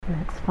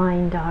Let's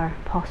find our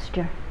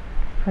posture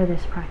for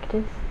this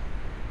practice.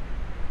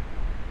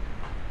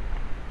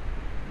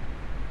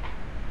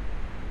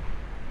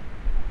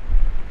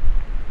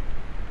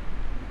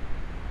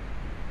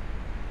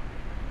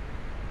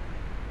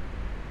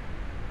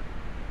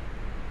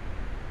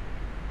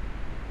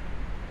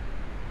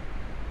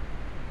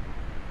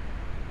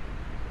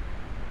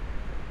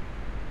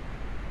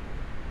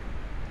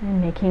 And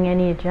making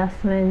any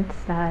adjustments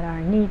that are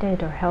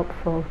needed or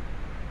helpful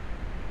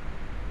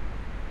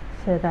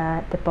so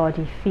that the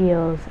body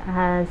feels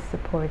as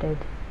supported,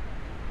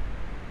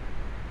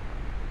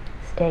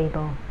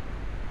 stable,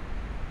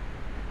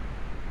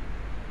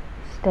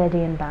 steady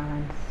and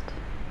balanced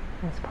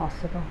as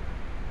possible.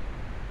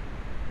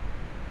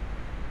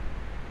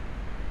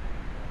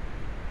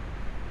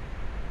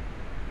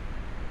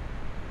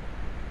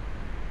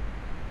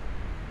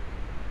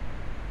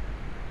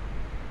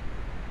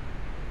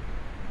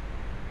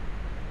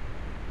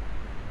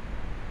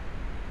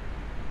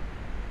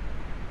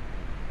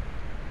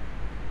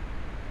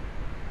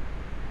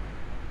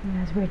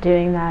 As we're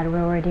doing that,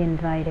 we're already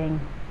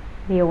inviting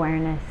the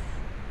awareness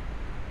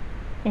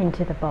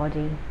into the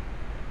body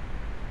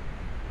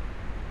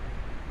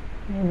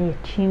and the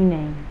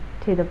attuning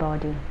to the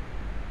body.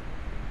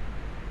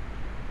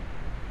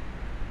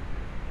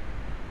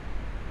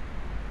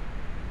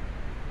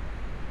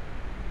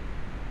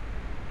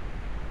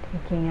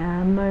 Taking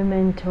a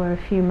moment or a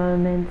few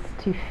moments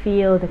to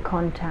feel the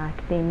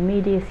contact, the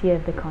immediacy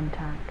of the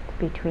contact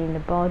between the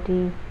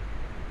body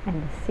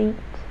and the seat,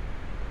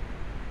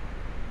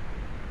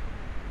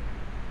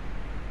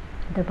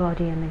 the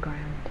body and the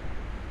ground.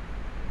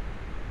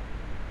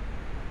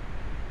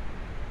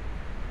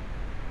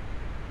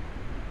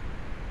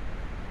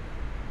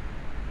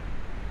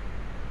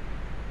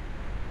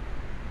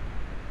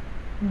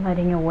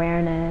 Letting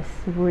awareness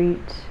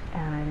root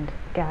and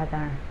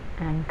gather,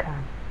 anchor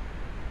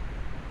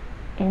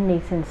in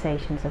these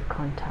sensations of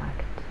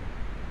contact.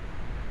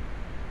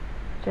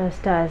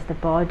 Just as the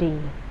body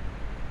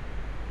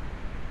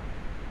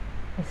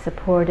is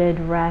supported,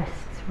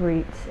 rests,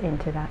 roots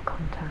into that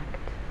contact.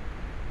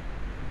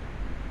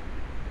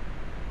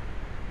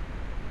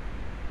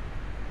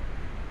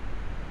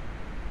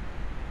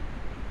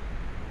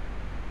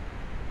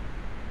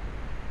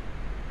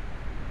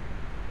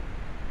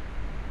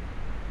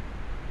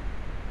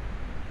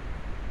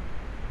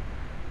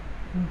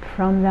 And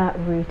from that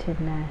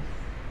rootedness,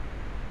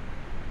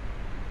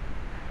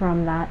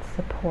 from that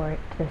support,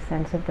 the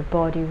sense of the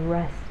body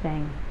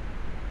resting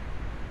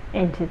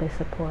into the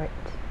support,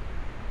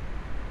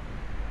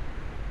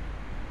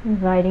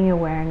 inviting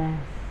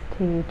awareness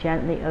to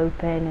gently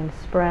open and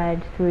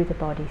spread through the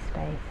body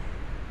space.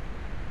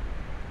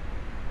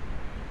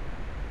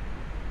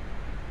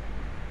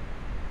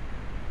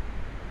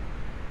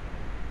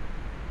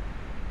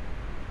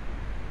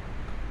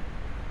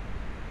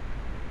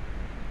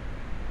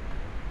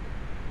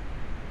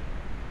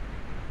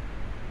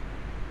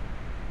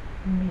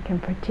 And we can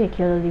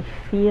particularly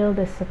feel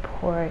the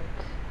support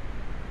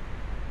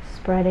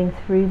spreading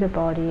through the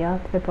body,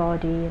 up the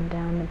body and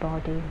down the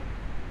body.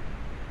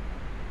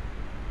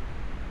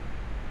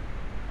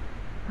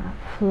 That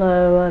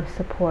flow of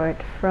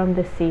support from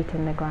the seat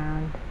and the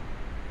ground,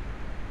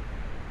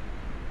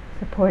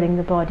 supporting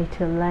the body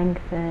to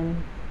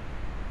lengthen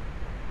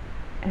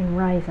and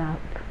rise up.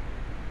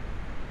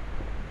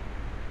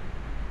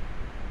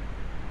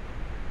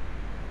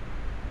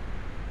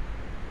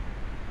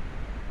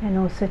 And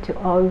also to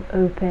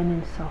open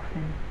and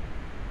soften.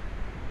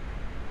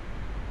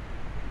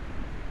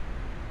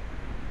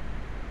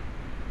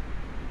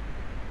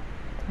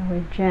 So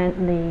we're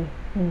gently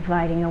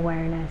inviting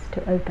awareness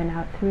to open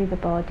out through the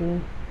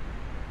body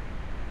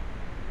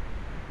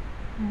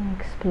and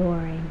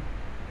exploring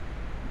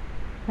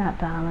that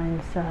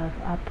balance of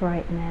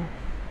uprightness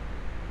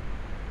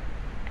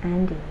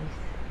and ease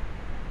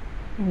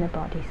in the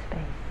body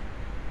space.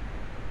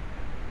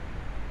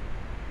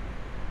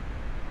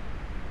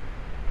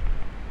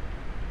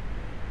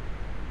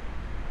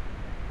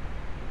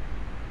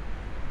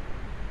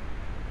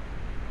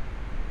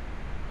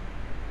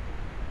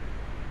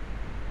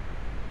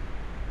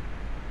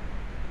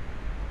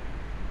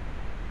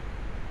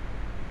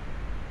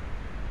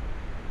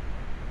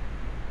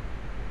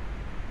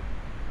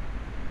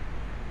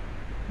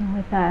 And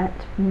with that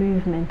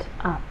movement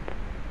up,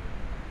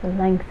 the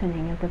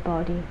lengthening of the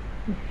body,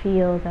 you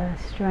feel the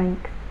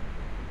strength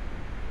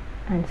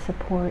and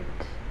support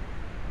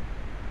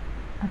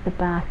at the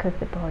back of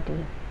the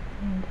body.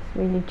 And just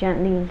really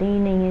gently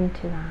leaning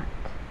into that,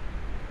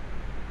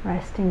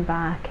 resting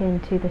back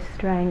into the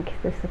strength,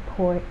 the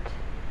support,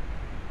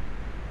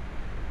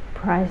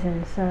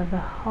 presence of the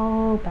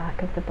whole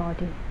back of the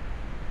body.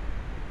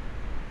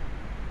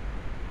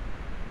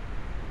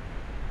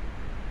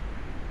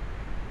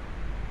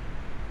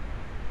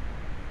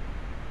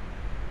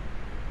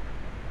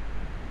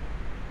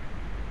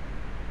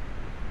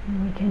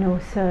 And we can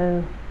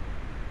also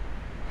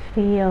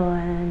feel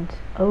and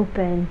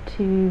open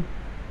to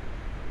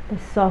the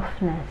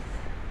softness,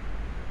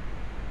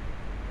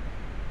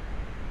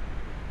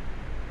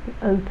 the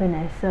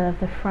openness of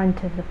the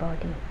front of the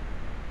body.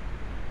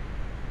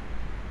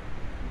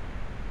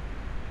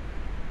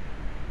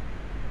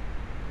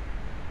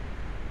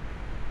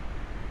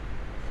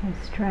 So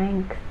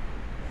strength,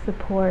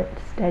 support,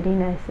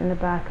 steadiness in the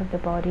back of the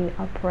body,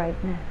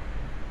 uprightness.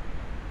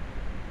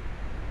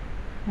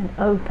 And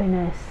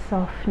openness,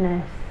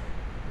 softness,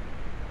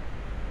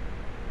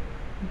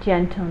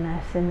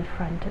 gentleness in the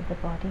front of the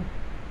body.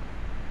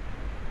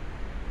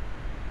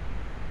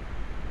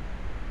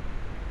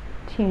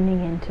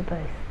 Tuning into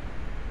both.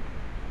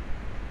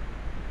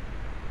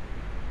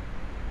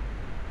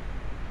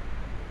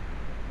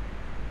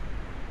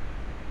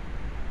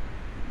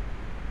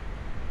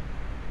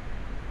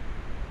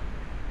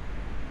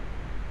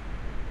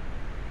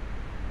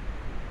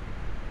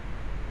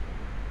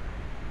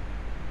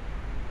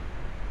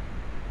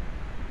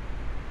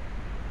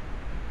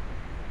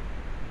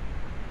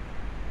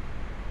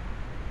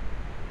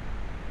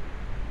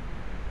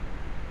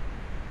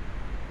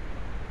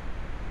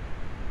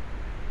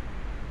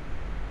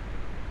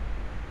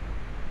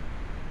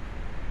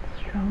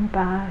 Strong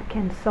back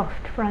and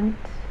soft front,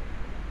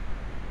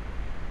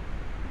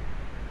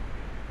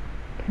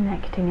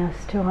 connecting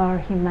us to our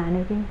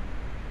humanity,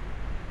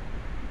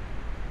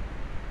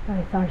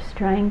 both our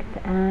strength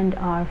and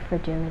our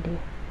fragility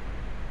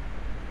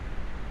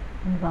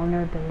and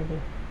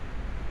vulnerability.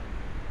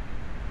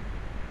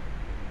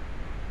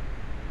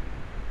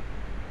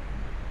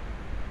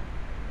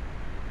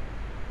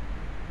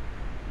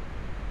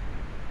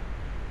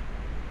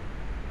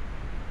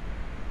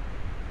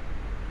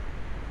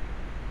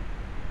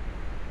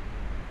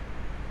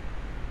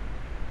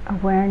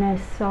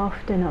 Awareness,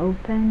 soft and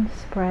open,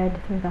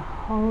 spread through the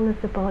whole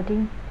of the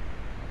body.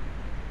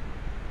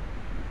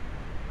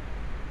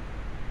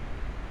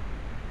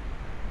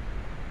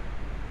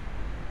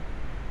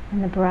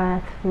 And the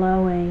breath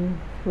flowing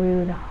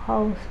through the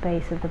whole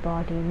space of the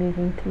body,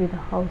 moving through the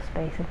whole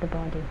space of the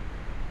body.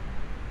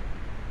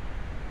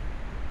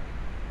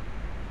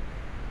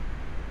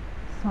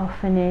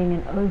 Softening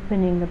and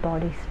opening the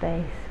body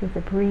space with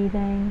the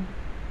breathing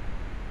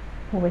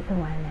or with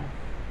awareness.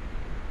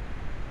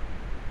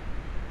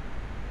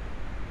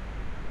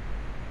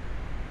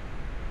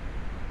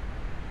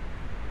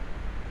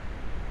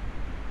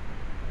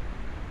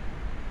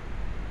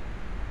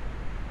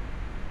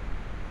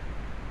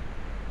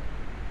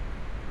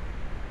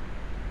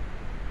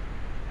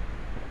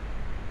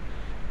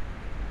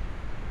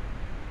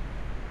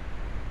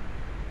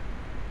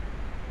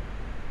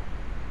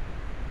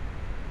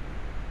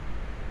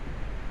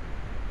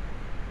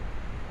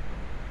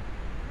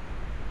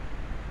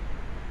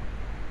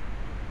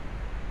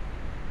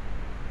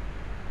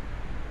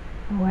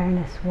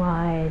 Awareness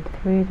wide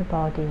through the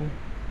body,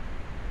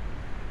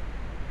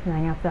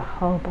 filling up the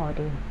whole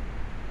body.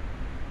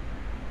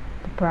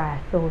 The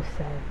breath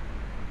also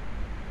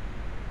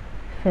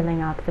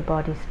filling up the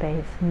body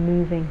space,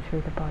 moving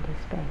through the body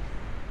space.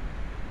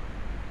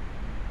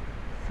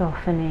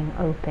 Softening,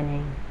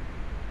 opening,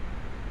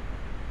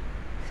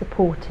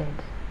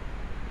 supported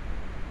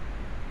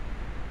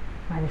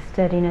by the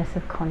steadiness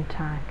of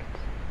contact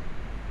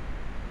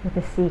with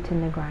the seat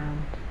and the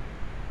ground,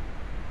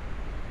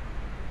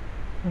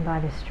 and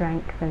by the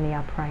strength and the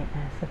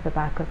uprightness of the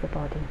back of the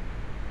body.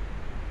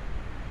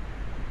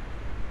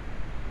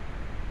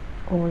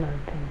 All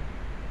open.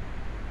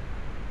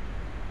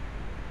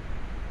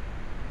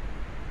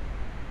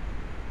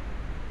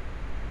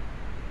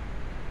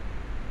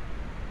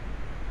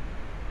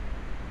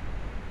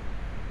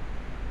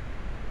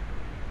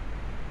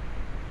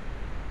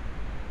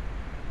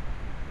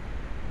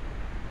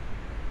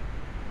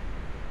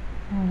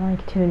 I'd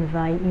like to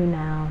invite you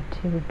now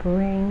to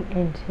bring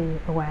into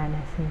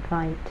awareness,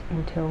 invite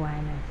into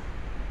awareness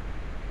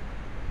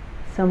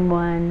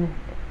someone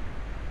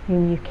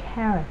whom you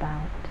care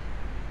about,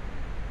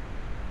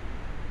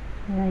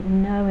 that you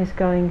know is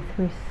going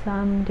through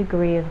some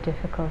degree of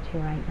difficulty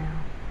right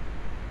now.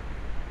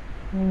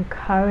 I'm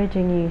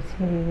encouraging you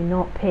to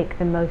not pick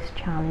the most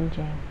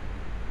challenging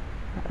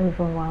or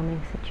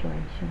overwhelming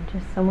situation,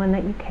 just someone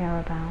that you care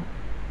about.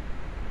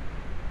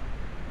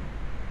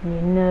 And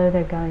you know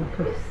they're going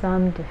through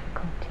some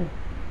difficulty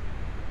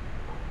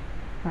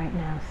right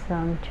now,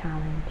 some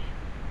challenge.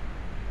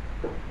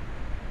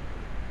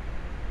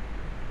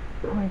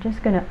 We're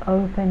just going to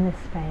open the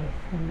space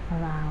and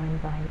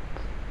invite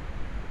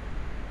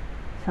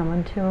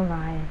someone to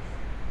arise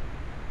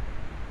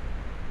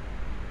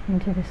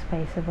into the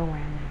space of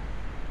awareness.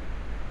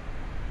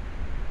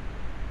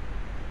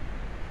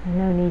 So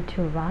no need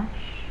to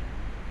rush.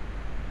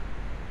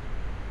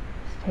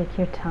 Just take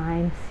your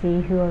time,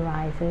 see who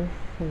arises,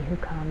 see who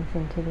comes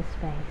into the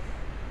space.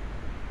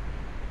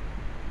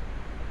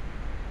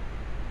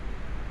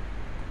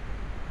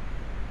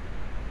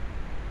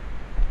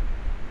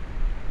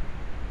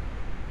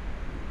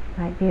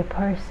 Might be a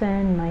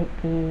person,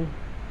 might be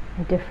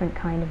a different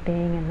kind of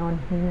being, a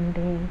non-human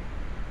being.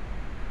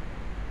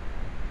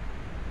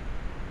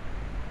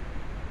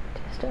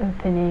 Just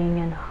opening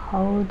and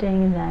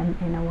holding them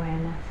in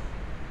awareness.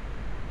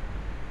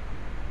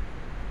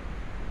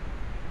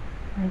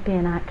 Might be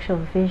an actual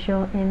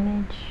visual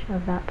image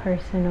of that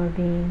person or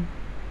being.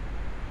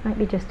 Might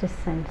be just a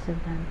sense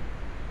of them.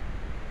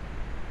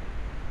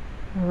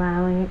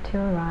 Allowing it to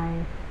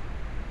arise.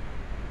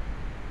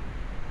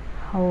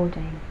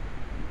 Holding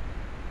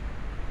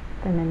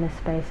them in the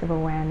space of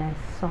awareness,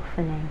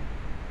 softening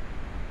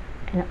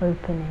and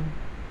opening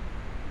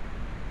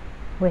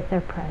with their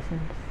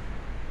presence.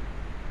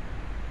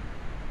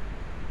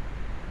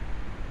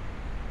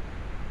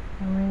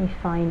 And really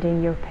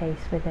finding your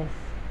pace with this.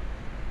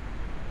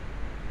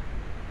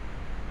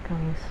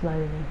 Going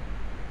slowly.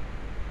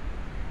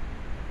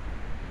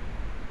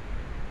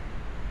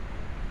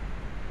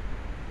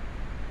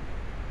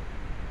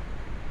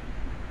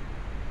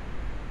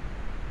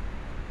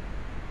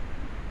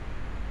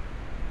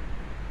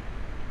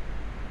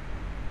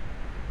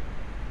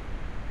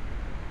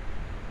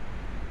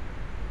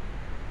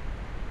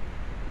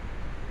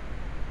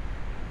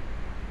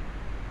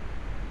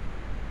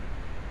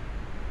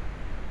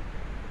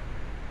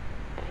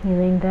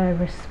 Feeling the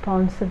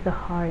response of the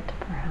heart,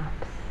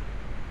 perhaps.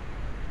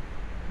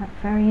 That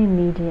very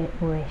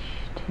immediate wish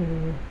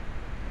to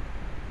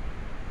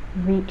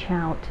reach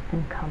out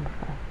and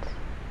comfort.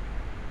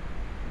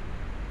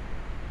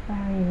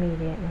 Very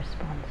immediate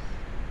response.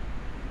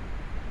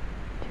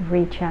 To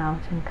reach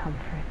out and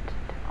comfort,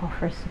 to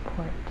offer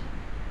support.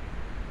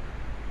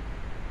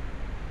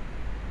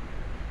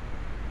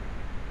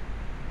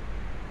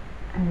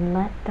 And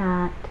let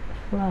that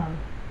flow.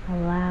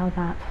 Allow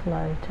that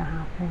flow to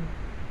happen.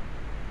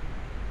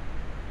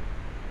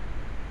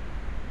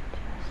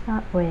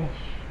 That wish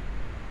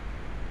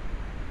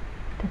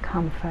to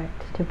comfort,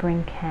 to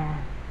bring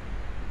care.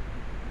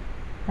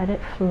 Let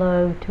it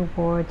flow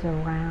towards,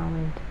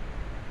 around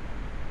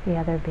the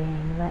other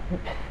being. Let it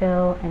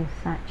fill and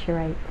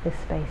saturate the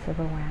space of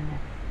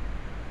awareness.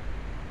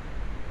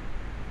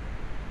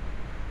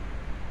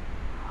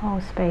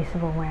 Whole space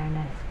of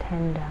awareness,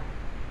 tender,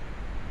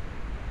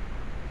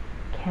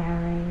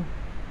 caring,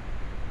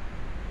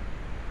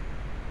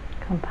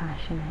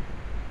 compassionate.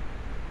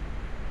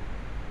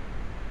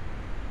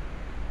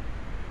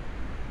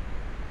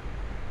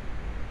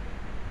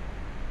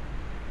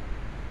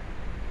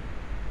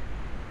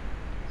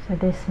 So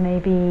this may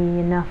be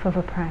enough of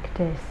a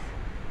practice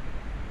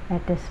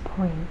at this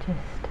point,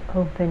 just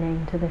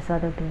opening to this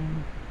other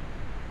being.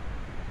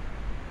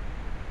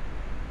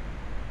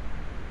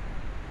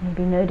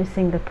 Maybe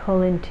noticing the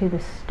pull into the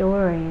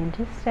story and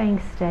just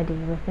staying steady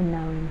with the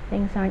knowing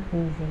things aren't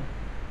easy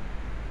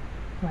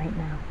right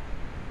now.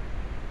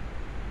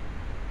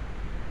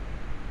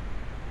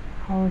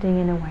 Holding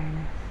in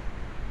awareness.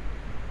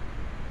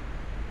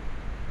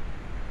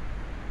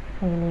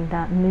 Feeling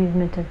that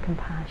movement of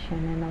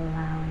compassion and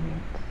allowing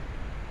it.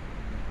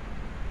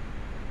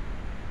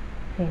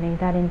 Feeling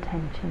that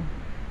intention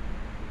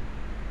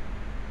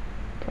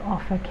to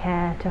offer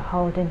care, to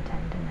hold in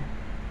tenderness.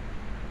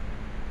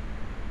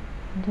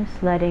 And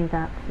just letting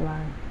that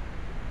flow.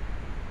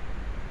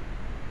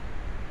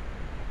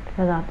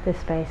 Fill up the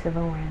space of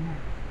awareness.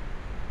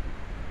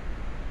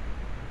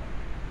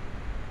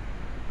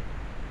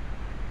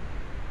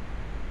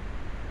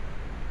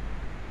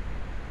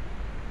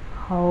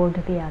 Hold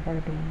the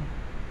other being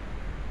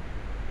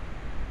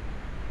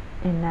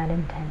in that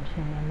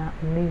intention, in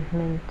that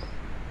movement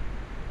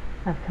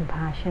of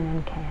compassion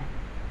and care.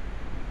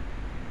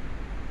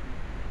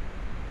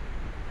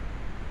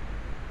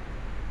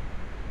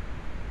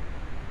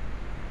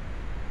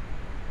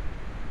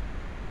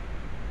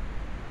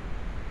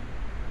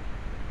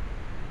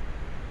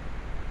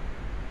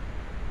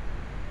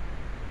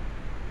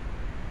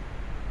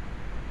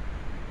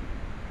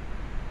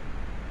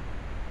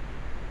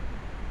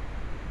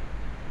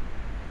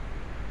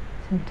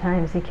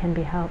 Sometimes it can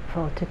be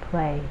helpful to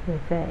play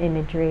with the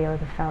imagery or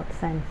the felt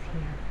sense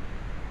here.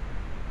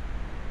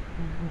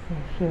 As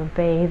if you're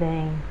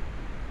bathing,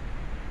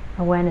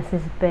 awareness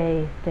is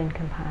bathed in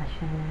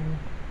compassion, and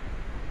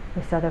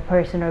this other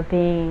person or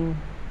being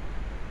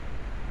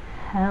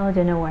held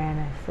in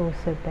awareness,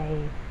 also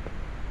bathed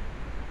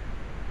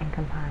in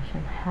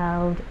compassion,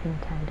 held in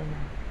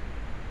tenderness,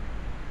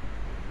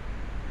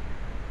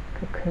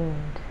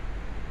 cocooned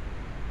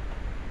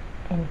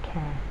in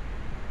care.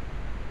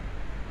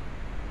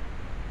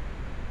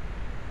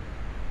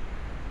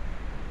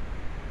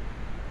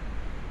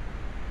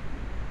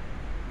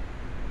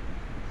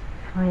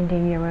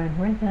 Finding your own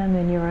rhythm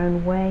and your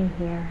own way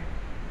here.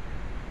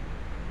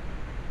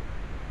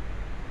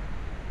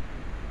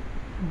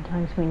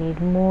 Sometimes we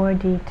need more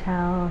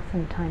detail,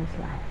 sometimes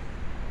less.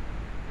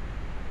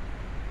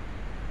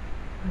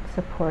 What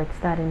supports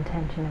that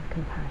intention of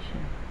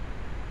compassion?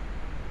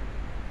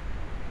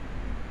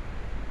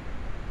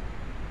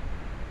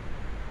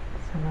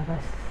 Some of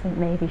us, it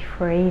may be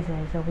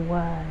phrases or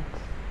words.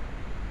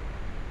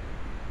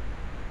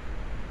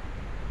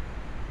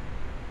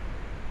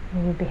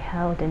 May you be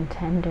held in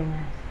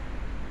tenderness.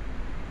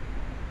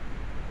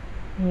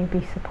 May you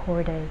be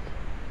supported.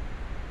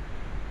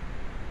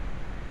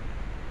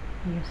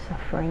 May your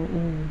suffering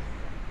ease.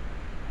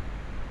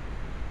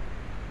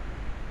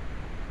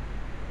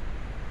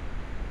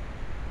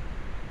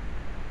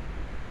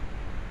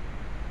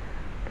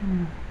 I'm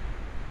gonna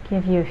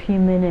give you a few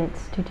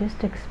minutes to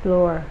just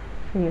explore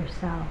for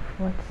yourself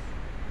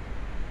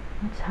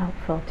what's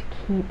helpful to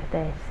keep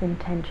this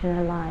intention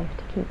alive,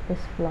 to keep this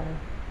flow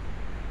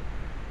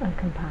of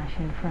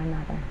compassion for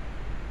another.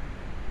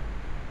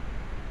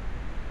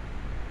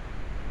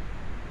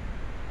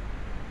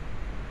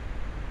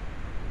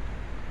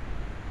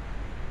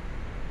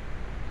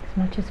 As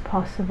much as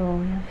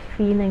possible,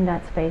 feeling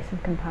that space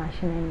of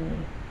compassion in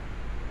you,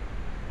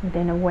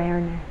 within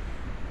awareness,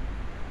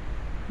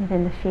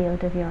 within the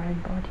field of your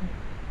own body.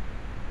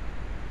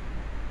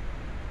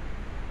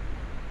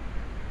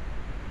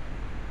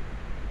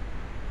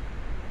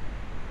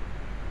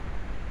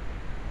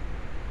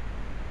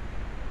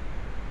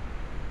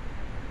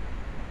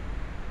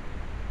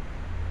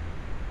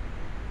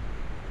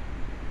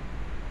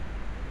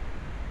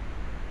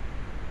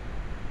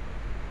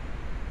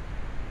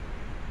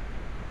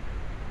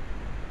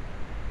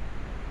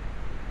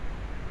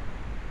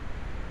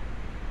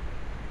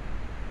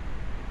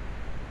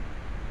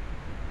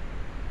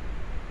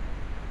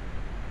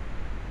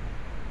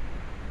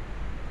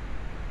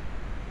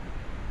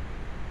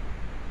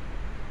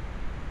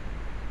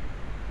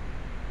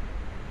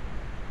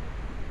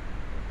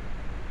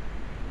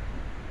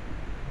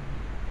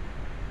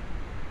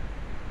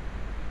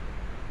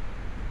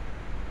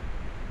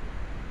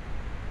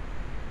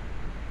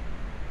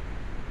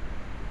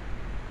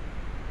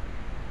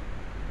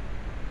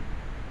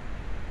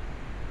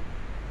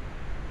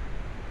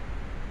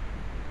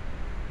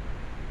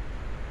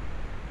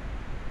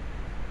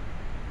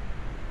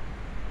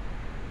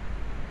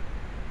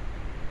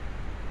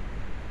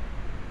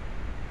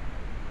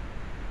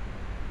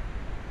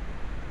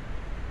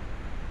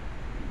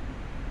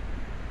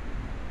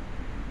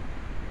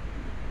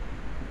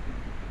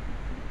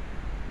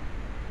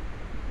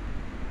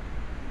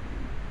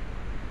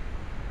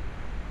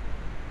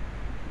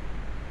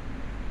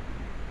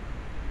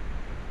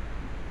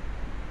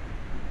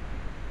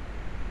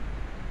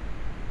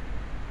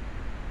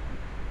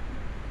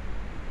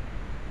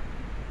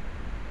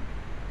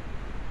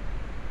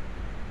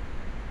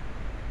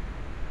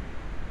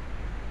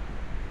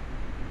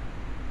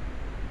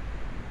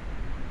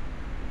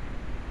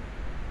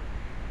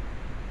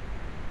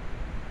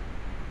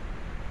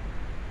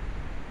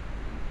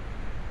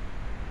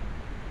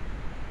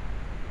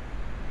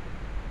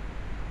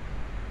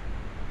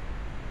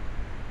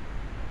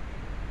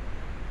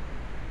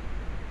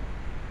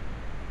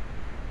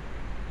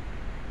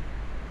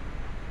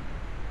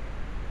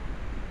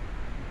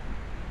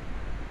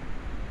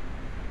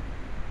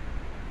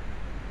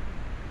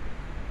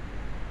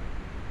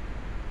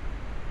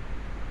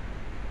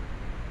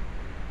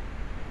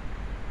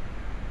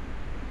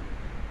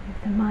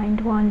 If the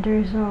mind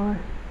wanders or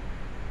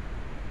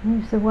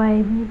moves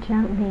away, we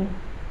gently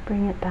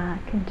bring it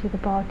back into the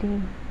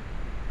body.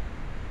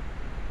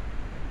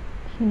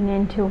 Tune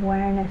into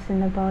awareness in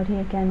the body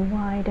again,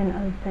 wide and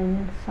open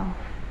and soft.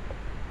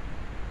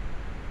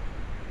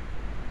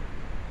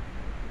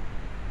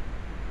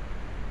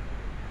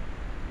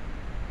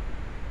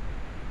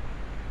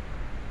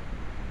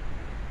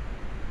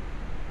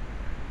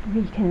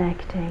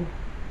 Reconnecting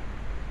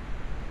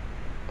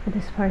to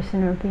this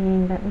person or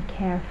being that we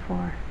care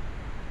for.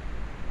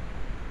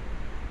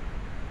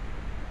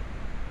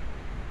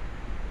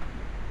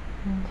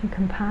 And to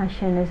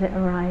compassion as it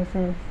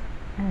arises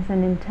as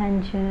an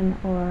intention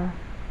or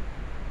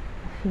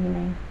a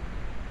feeling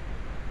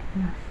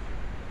in us.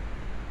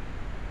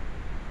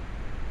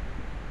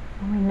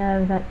 And we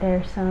know that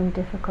there's some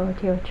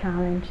difficulty or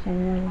challenge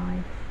in their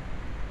lives.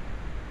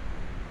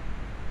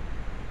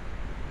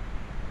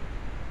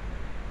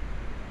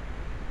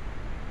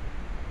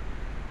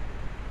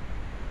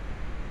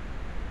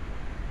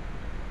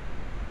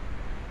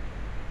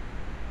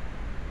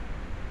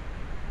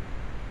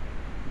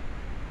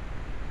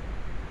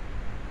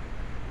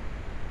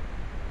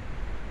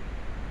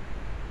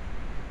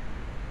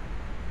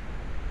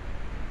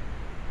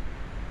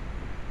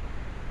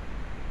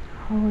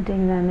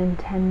 Holding them in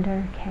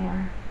tender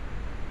care,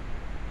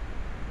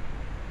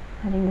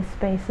 letting the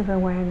space of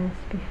awareness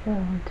be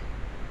filled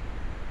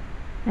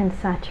and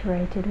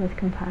saturated with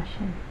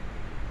compassion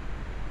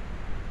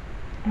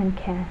and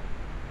care.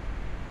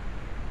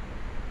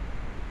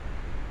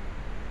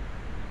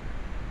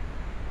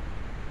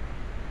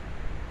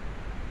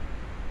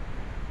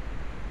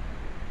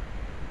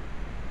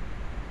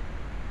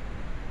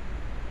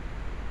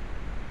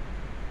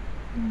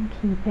 And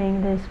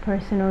keeping this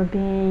person or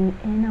being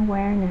in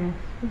awareness,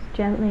 just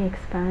gently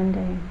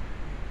expanding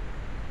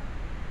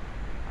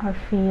our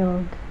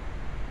field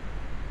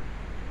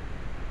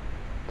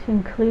to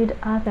include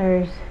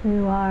others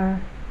who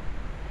are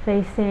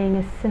facing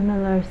a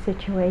similar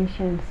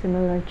situation,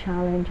 similar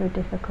challenge or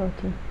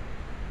difficulty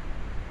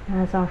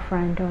as our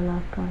friend or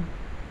loved one.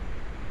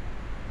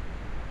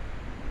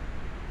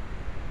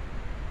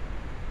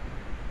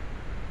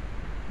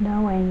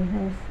 Knowing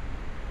there's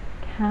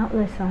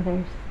countless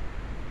others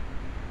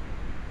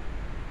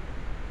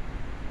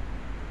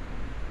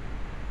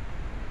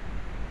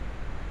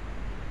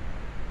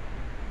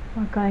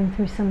who are going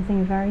through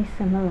something very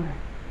similar.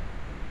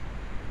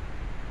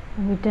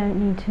 And we don't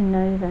need to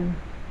know them.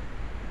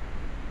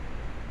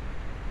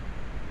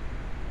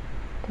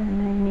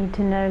 Don't need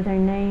to know their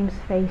names,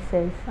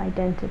 faces,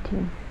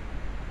 identities.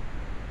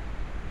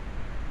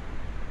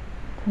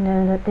 To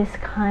know that this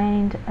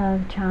kind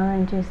of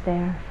challenge is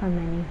there for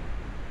many.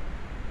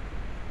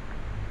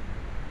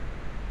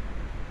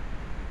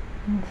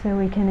 And so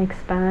we can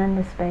expand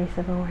the space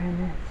of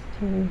awareness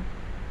to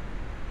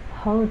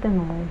hold them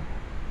all.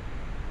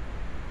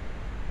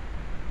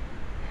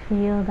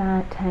 Feel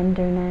that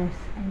tenderness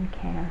and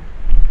care.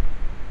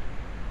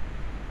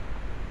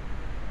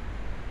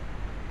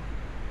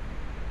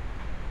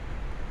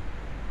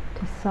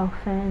 To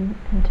soften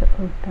and to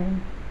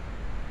open,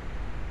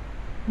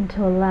 and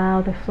to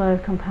allow the flow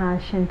of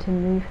compassion to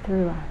move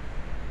through us,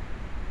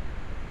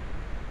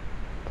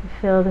 to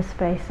fill the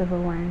space of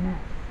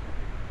awareness,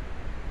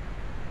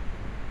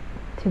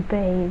 to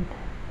bathe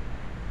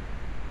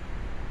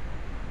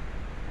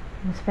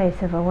the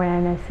space of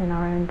awareness in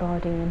our own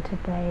body, and to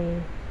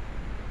bathe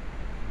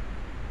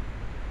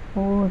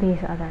all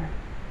these other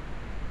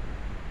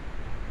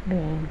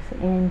beings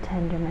in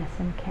tenderness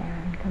and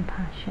care and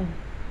compassion,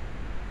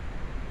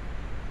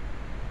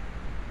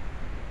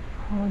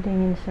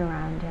 holding and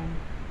surrounding.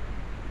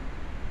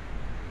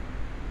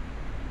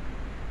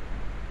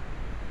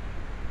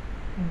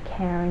 And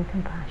care and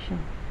compassion.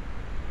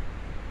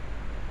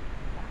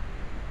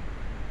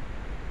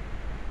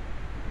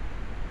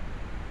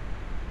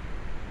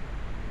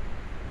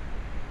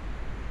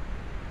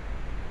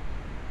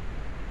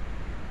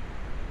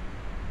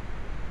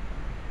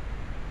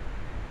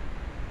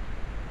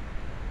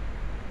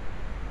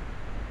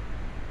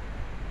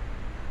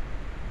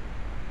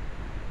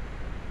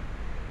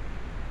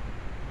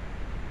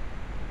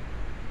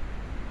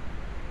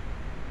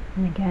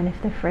 And again,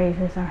 if the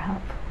phrases are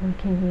helpful, we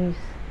can use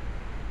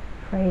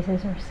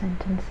phrases or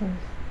sentences.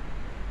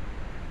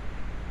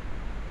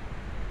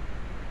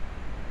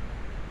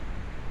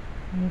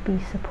 May you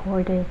be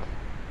supported.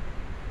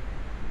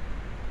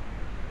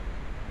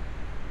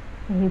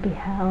 May you be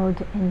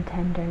held in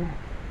tenderness.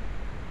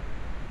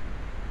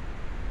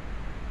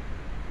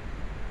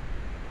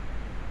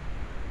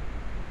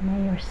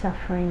 May your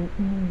suffering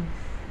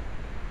ease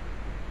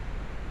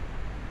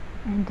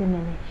and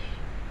diminish.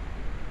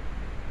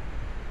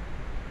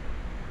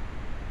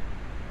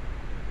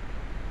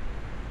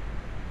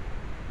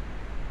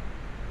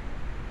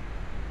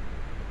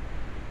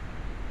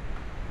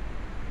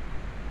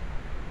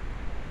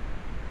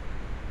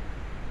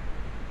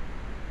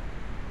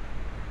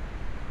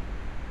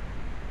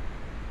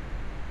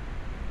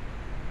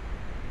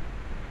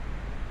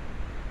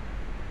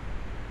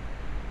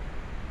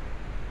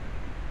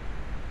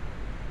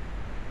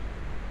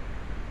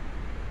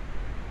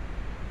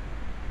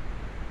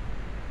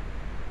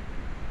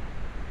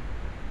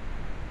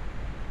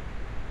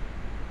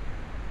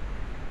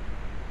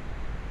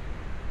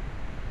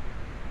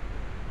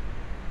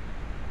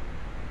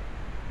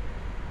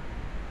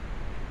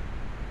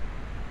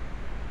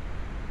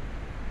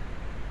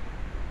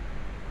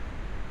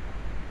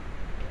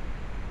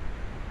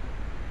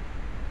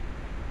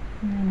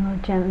 And then we'll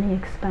gently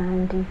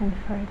expand even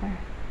further.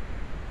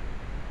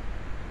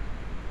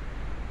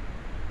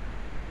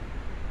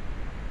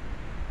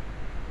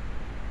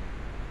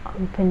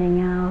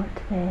 Opening out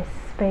this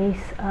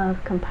space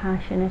of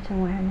compassionate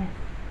awareness.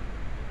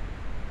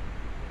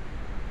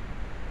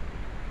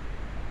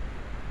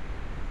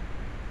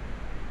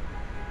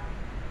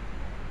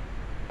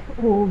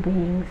 To all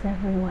beings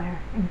everywhere,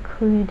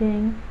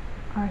 including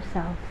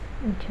ourselves,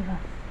 each of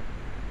us.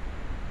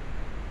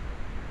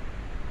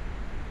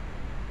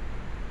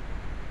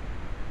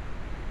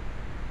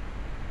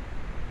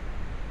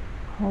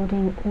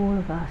 Holding all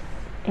of us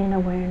in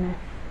awareness.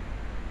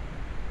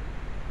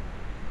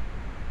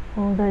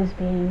 All those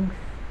beings,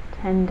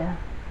 tender,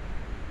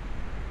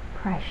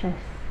 precious,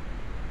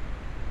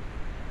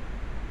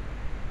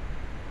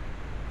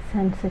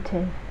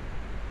 sensitive,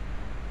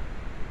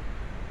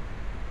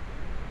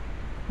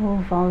 all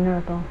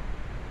vulnerable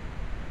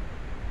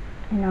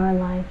in our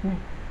aliveness.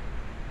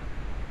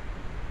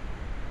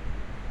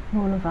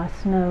 All of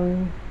us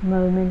know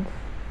moments,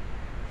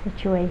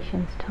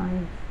 situations,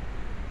 times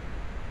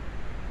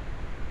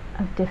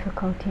of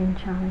difficulty and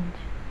challenge.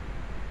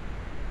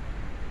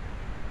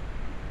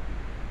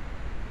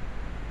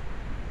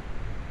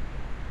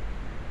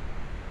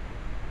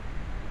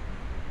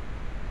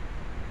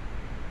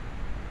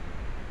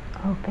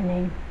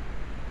 Opening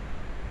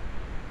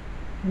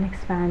and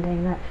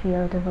expanding that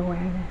field of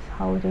awareness,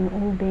 holding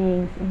all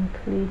beings,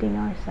 including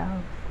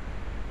ourselves,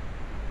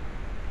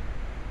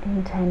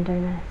 in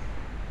tenderness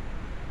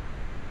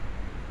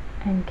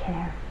and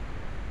care.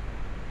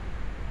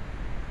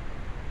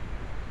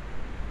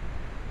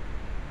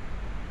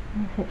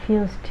 And if it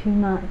feels too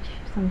much,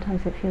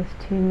 sometimes it feels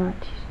too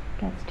much,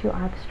 gets too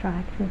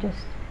abstract, we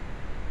just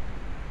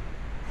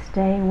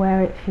stay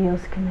where it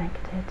feels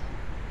connected.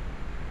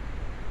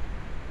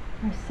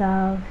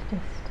 Ourselves,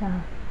 just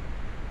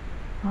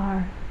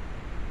are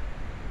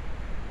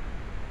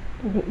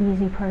the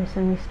easy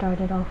person we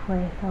started off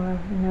with, or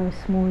a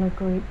smaller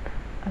group,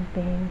 of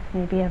beings,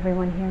 maybe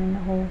everyone here in the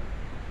hall.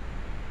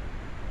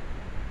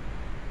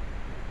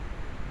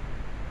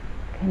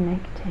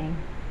 Connecting,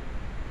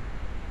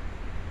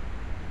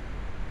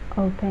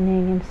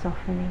 opening and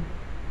softening.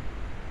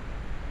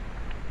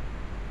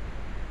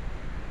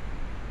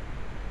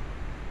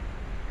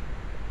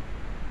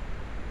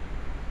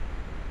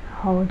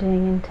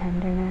 Holding in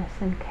tenderness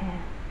and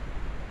care.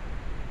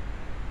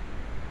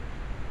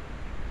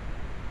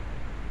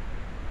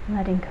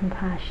 Letting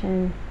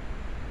compassion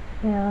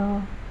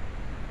fill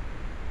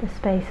the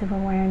space of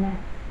awareness,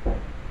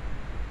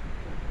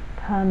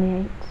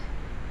 permeate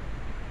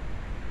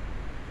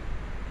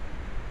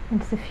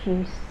and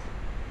suffuse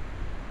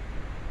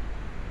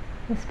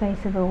the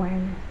space of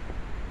awareness.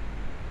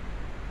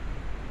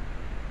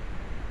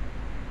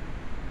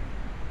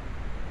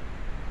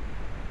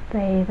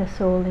 Bathe the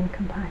soul in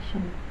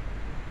compassion,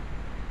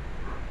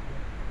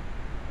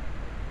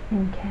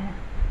 in care.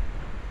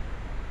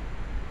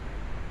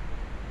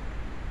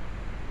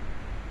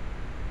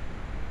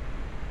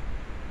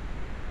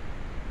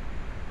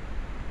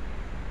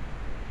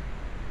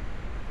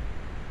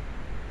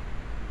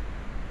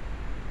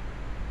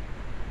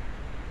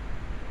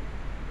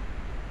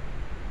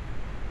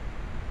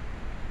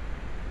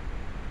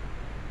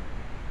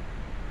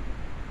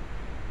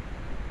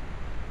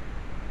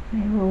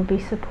 May we all be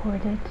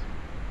supported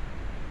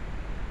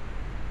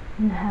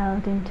and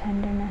held in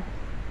tenderness.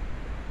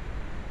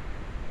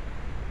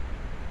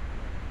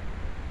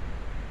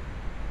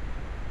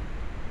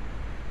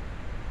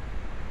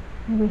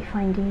 May we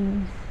find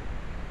ease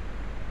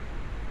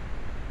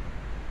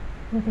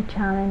with the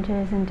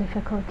challenges and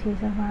difficulties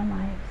of our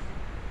lives.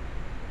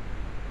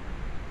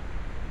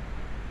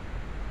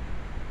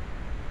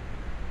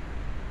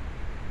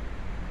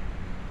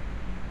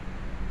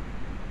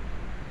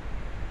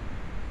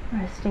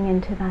 Resting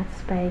into that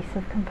space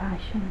of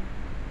compassion.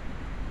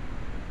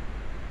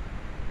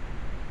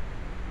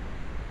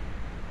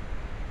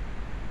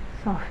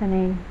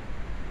 Softening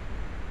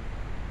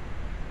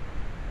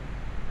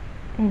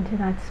into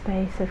that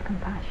space of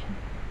compassion.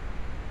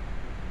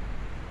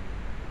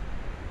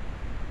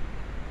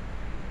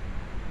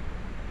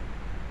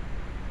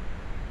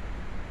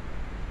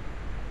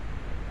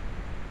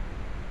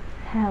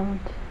 Held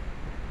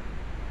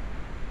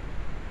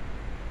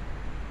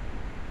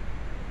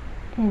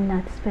in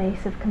that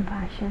space of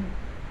compassion.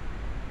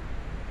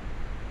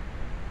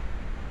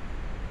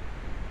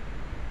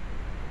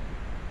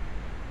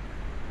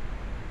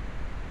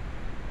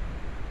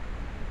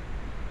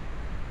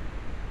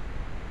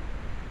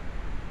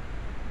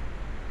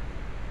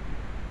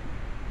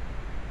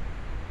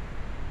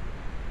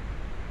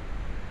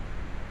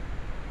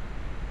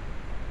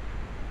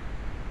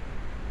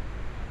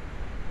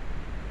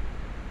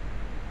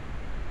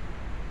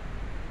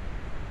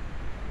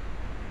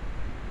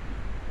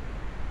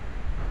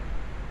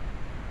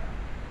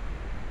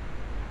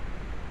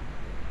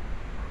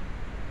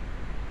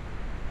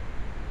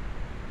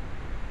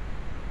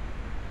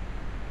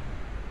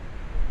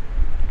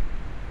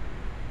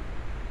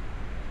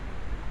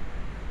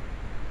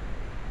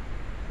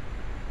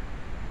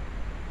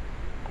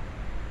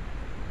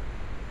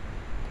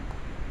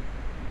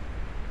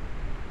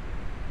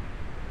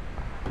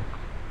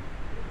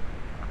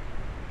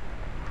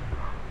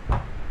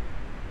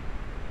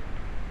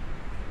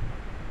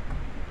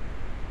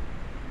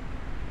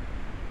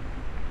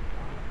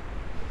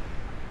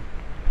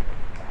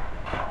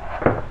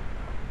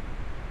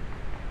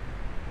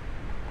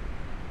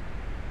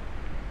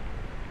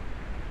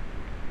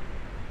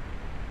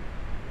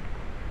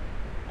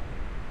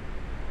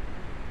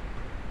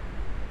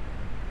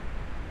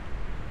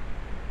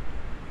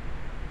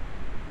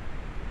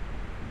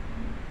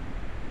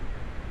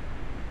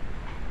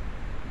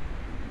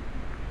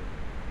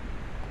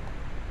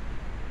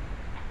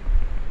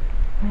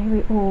 May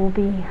we all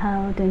be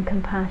held in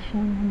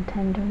compassion and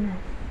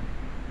tenderness.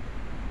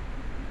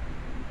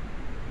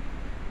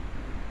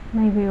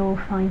 May we all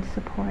find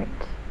support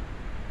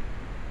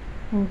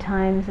in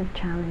times of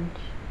challenge.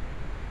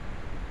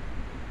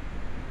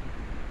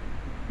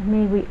 And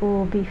may we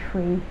all be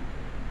free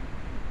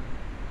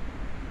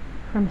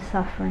from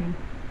suffering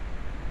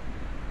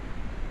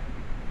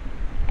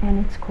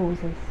and its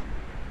causes.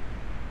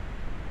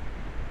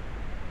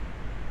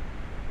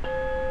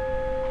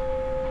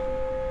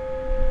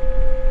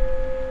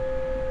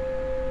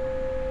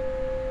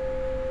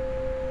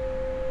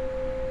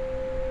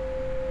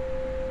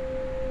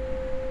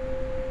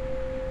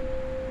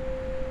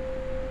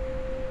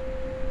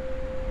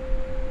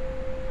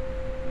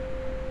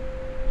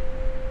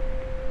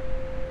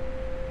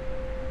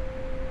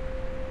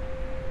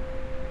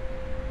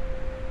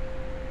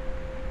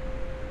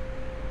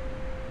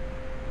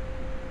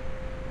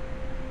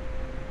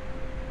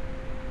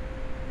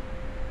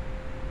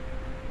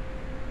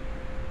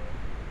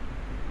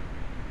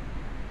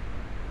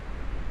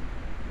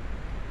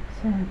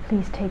 So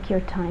please take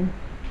your time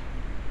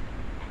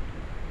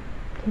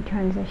to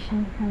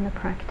transition from the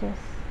practice.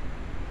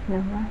 No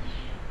rush.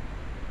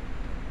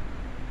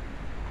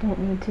 Don't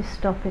need to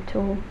stop at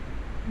all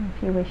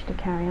if you wish to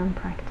carry on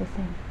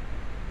practicing.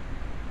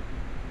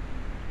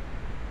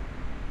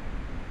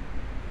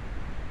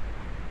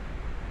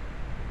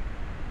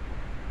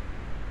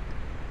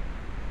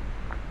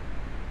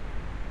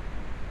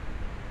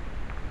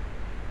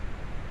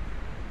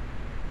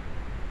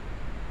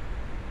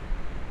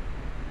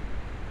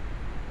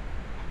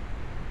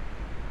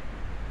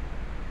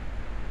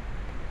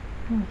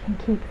 We can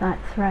keep that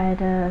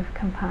thread of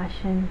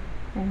compassion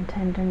and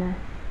tenderness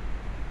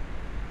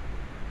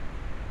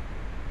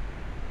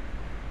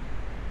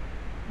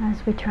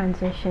as we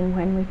transition,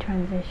 when we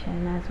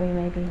transition, as we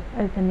maybe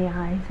open the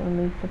eyes or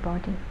move the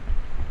body.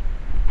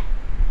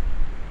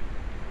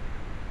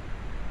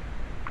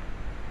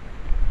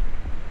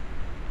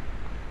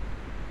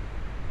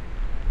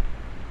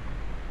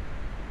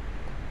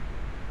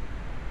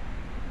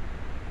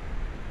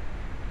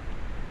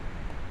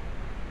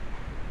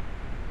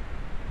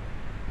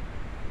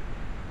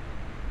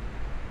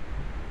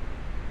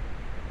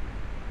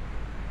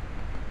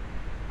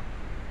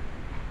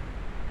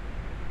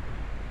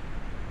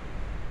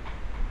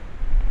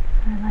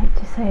 I'd like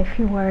to say a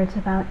few words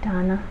about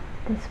Dharma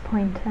at this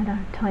point at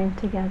our time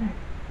together.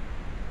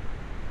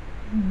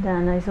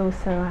 Dharma is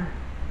also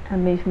a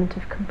movement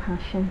of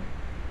compassion.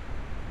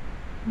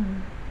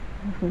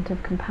 Movement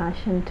of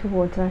compassion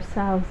towards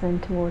ourselves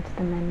and towards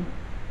the many.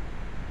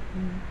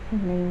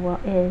 Feeling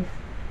what is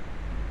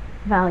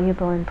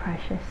valuable and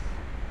precious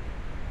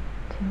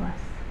to us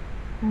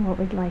and what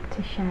we'd like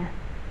to share,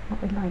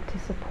 what we'd like to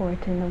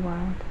support in the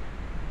world.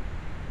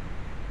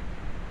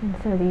 And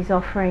so these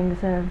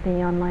offerings of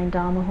the online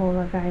Dharma Hall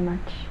are very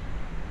much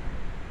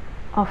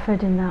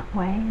offered in that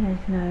way.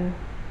 There's no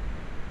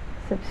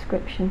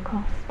subscription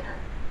cost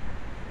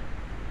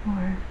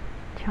or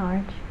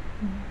charge.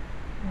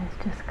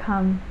 Let's just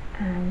come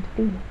and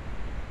be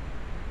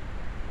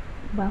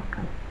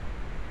welcome.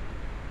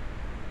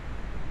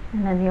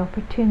 And then the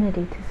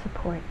opportunity to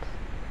support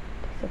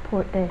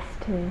this,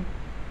 to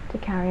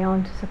carry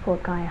on, to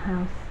support Gaia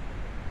House,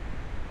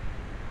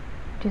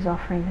 which is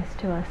offering this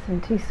to us,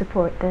 and to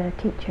support the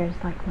teachers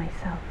like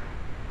myself.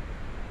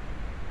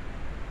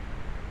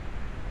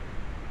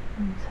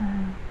 And so,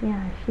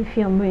 yeah, if you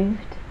feel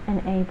moved and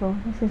able,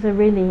 this is a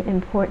really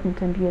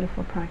important and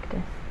beautiful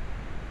practice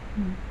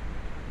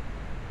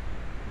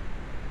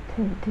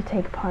to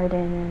take part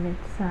in, and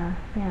it's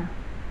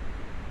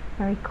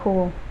very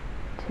cool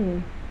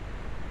to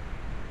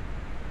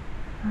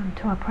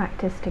our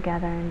practice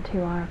together and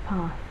to our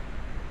path.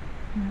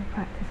 The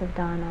practice of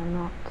Dharma,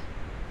 not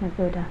the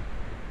Buddha.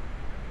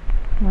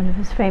 One of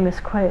his famous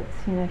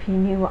quotes, if you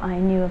knew what I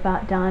knew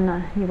about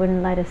Dharma, you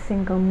wouldn't let a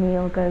single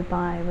meal go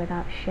by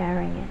without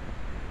sharing it.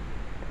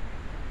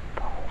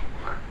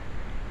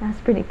 That's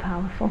pretty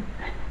powerful.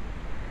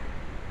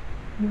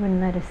 You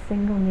wouldn't let a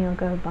single meal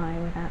go by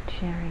without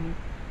sharing it.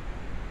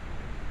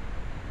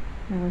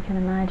 And we can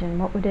imagine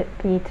what would it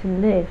be to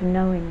live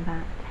knowing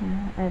that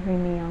every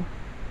meal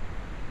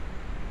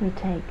we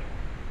take,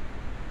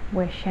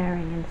 we're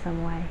sharing in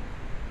some way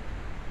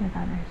with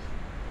others.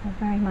 So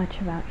very much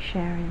about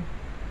sharing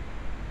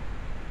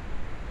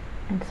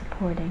and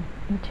supporting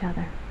each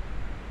other.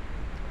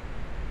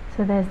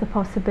 So there's the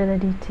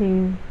possibility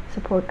to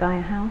support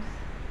Gaia House,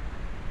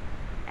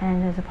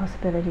 and there's a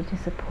possibility to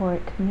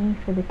support me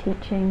for the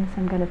teachings.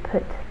 I'm going to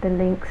put the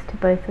links to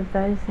both of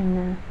those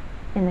in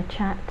the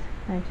chat.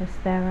 They're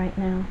just there right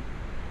now.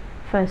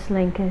 First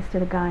link is to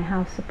the Gaia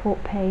House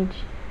support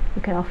page.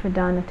 You can offer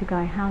Dharma to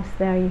Gaia House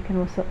there. You can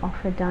also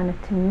offer Dharma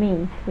to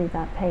me through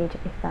that page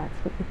if that's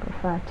what you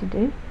prefer to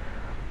do.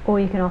 Or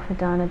you can offer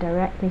Dharma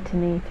directly to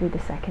me through the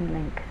second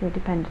link, through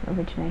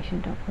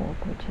dependentorigination.org,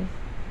 which is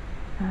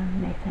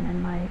Nathan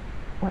and my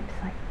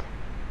website.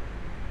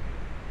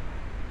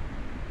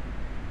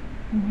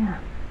 And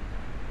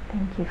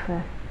thank you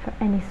for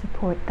any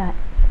support that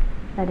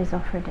is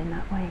offered in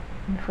that way,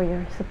 and for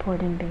your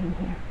support in being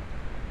here.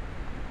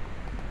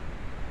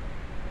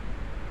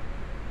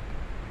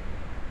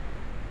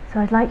 So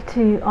I'd like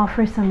to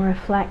offer some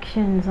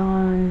reflections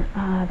on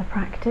the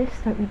practice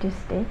that we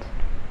just did.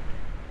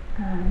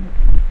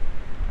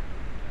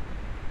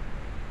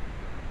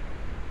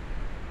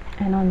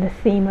 And on the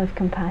theme of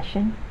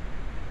compassion.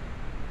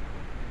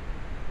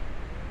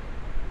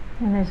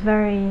 And there's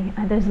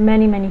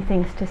many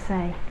things to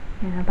say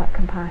about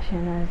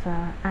compassion as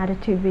an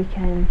attitude we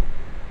can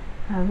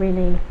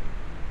really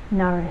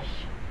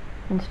nourish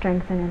and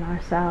strengthen in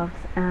ourselves,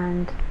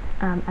 and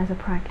as a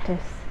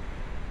practice.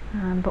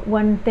 But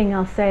one thing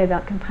I'll say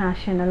about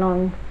compassion,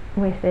 along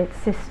with its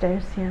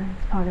sisters,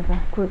 it's part of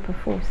a group of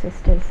 4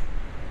 sisters: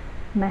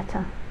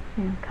 metta,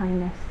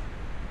 kindness,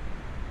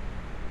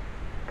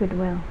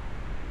 goodwill,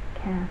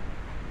 care,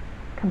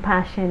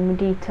 compassion,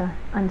 mudita,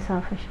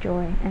 unselfish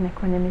joy, and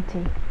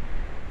equanimity,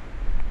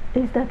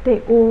 is that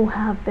they all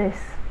have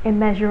this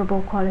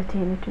immeasurable quality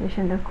in the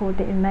tradition. They're called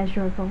the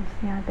immeasurables.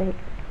 They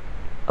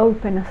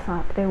open us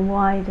up, they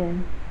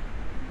widen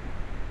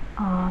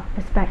our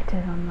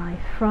perspective on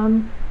life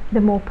from the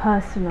more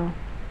personal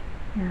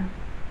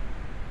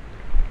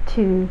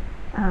to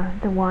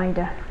the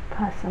wider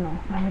personal,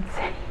 I would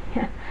say.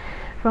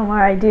 From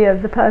our idea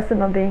of the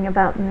personal being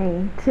about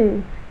me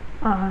to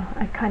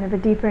a kind of a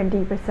deeper and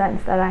deeper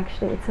sense that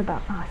actually it's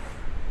about us.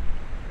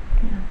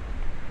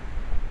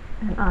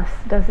 And us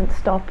doesn't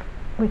stop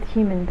with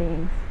human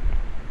beings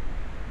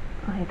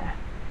either.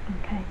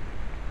 Okay.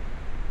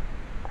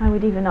 I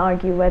would even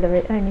argue whether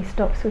it only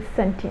stops with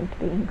sentient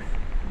beings,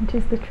 which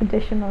is the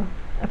traditional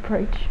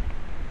approach.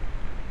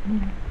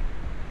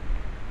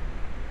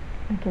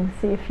 I can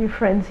see a few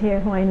friends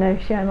here who I know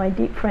share my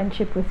deep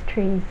friendship with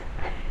trees.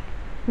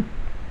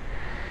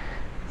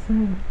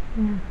 So,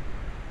 yeah.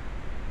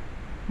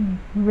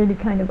 Really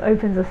kind of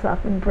opens us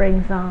up and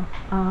brings a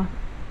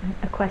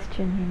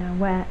question,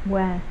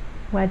 where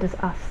does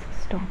us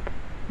stop?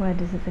 Where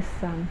does this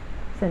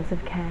sense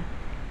of care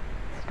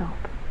stop?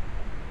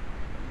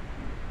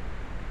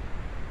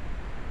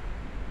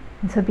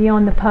 And so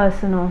beyond the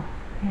personal,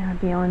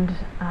 beyond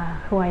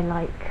who I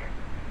like,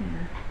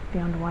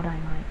 beyond what I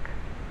like.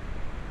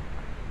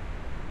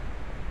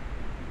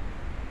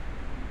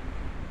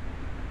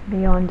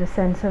 Beyond a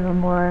sense of a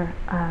more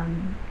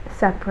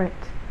separate,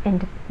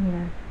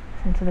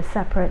 sense of a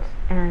separate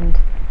and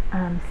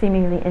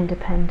seemingly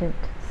independent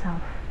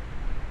self,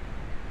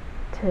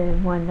 to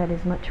one that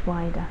is much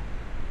wider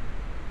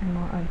and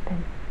more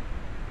open.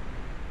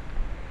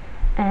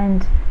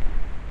 And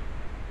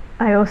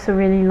I also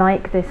really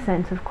like this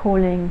sense of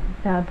calling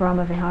the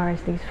Brahma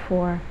Viharas, these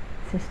 4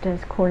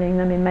 sisters, calling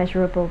them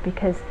immeasurable,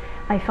 because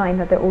I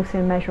find that they're also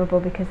immeasurable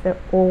because they're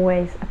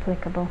always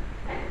applicable.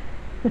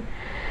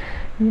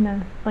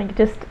 Like,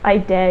 just, I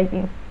dare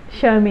you,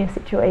 show me a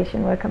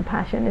situation where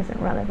compassion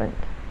isn't relevant.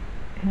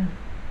 Yeah.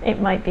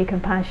 It might be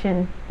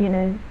compassion,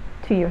 to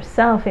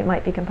yourself, it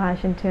might be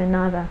compassion to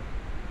another.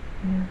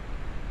 Yeah.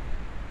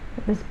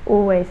 But it's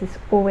always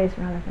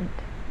relevant,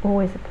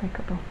 always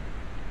applicable.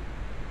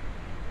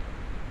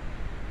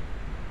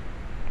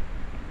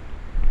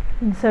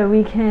 And so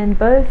we can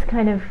both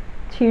kind of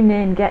tune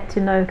in, get to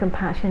know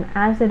compassion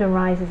as it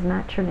arises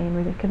naturally,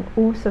 and we can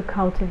also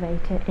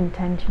cultivate it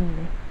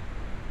intentionally.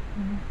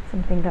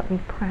 Something that we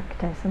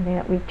practice, something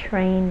that we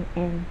train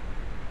in.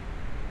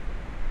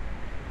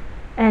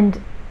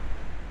 And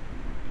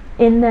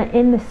in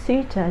the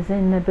suttas,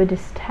 in the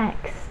Buddhist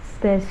texts,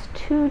 there's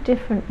 2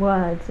 different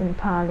words in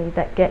Pali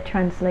that get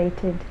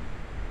translated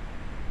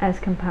as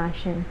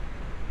compassion,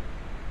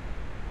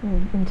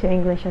 into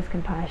English as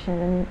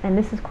compassion, and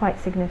this is quite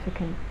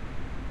significant.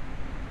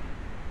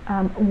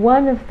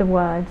 One of the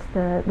words,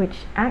 which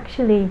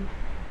actually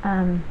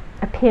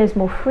appears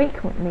more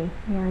frequently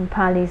in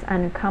Pali's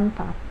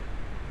anukampa,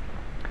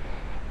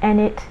 and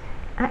it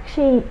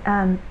actually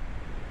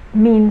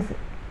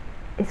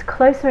is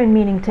closer in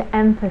meaning to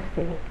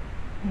empathy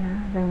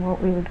than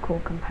what we would call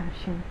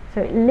compassion.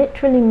 So it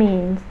literally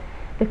means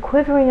the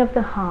quivering of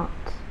the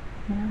heart,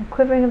 the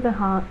quivering of the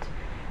heart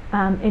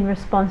in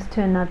response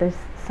to another's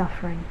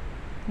suffering.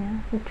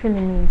 Literally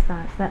means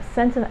that. So that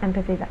sense of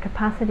empathy, that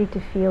capacity to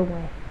feel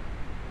with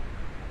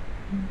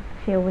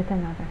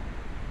another.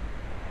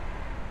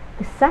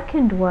 The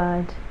second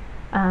word,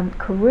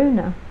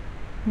 karuna,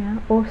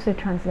 also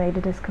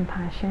translated as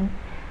compassion,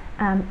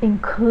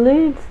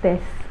 includes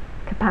this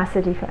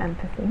capacity for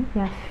empathy,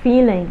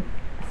 feeling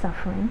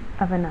suffering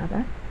of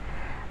another,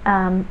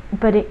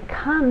 but it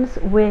comes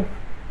with,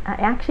 it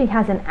actually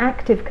has an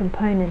active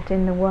component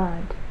in the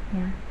word.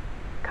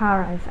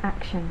 Kara is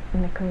action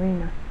in the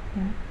karuna.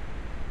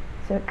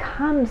 So it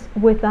comes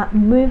with that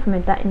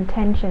movement, that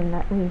intention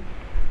that we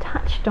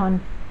touched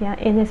on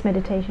in this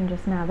meditation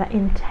just now, that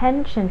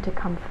intention to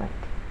comfort,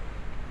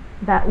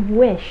 that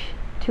wish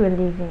to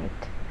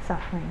alleviate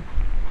suffering,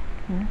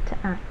 to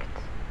act.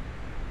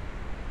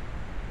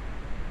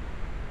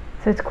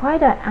 So it's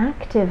quite an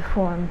active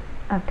form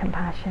of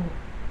compassion.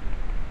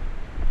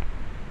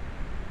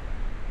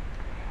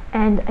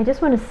 And I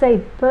just want to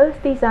say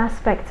both these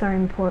aspects are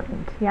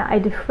important. I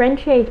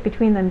differentiate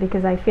between them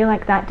because I feel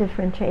like that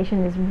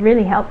differentiation is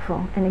really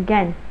helpful and,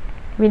 again,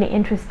 really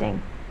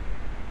interesting.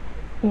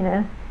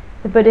 The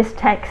Buddhist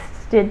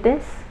texts did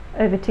this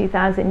over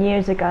 2,000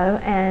 years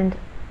ago, and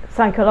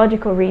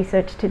psychological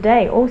research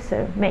today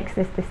also makes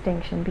this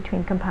distinction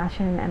between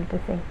compassion and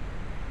empathy.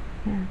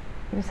 You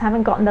just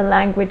haven't gotten the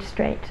language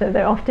straight, so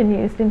they're often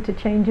used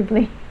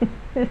interchangeably.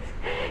 It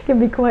can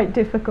be quite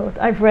difficult.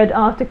 I've read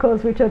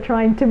articles which are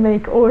trying to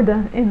make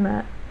order in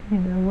that.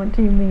 What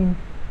do you mean?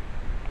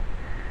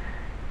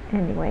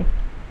 Anyway,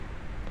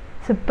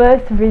 so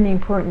both really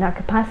important. Our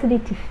capacity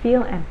to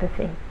feel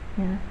empathy,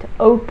 to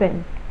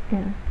open,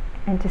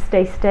 and to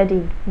stay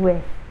steady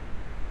with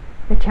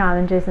the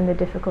challenges and the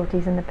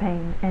difficulties and the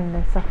pain and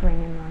the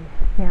suffering in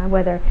life.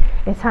 Whether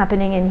it's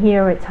happening in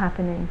here or it's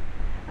happening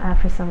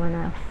for someone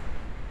else.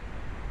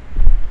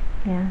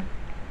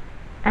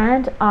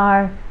 And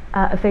our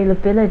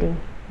availability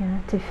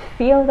to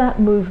feel that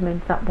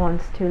movement that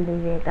wants to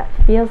alleviate, that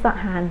feels that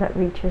hand that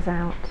reaches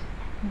out,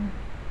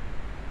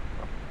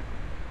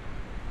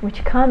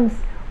 which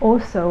comes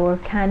also, or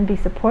can be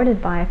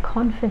supported by, a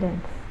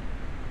confidence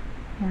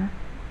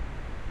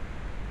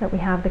that we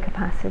have the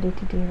capacity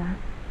to do that.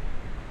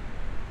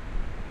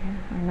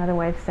 Or another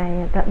way of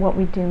saying it, that what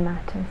we do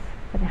matters,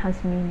 that it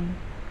has meaning.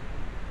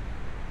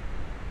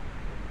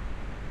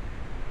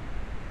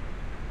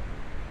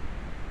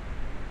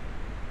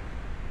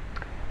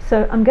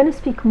 So I'm going to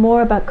speak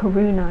more about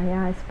karuna.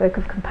 I spoke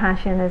of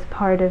compassion as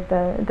part of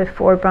the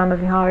 4 Brahma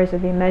Viharas, or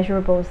the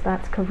immeasurables.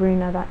 That's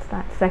karuna, that's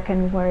that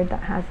second word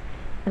that has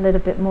a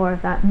little bit more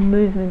of that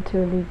movement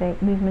to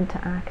alleviate, movement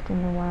to act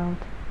in the world.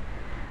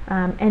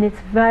 And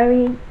it's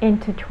very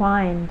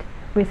intertwined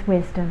with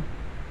wisdom,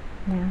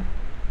 yeah,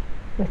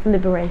 with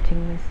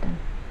liberating wisdom.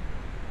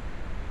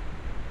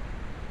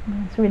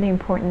 And it's really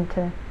important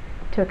to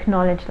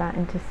acknowledge that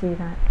and to see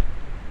that.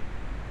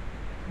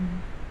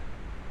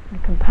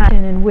 And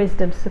compassion and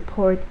wisdom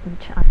support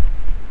each other.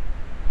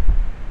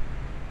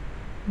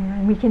 Yeah,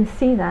 and we can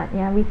see that.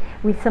 Yeah,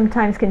 we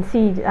sometimes can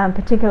see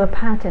particular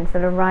patterns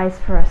that arise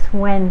for us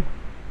when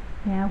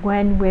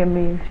we're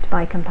moved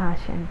by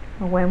compassion,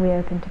 or when we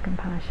open to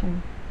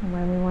compassion, or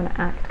when we want to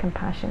act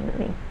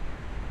compassionately.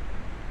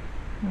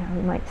 Yeah,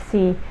 we might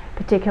see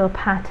particular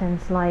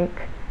patterns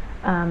like,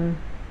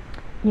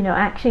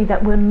 actually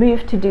that we're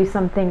moved to do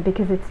something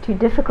because it's too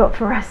difficult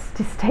for us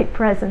to stay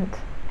present.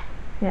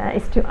 Yeah,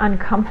 it's too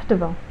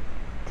uncomfortable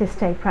to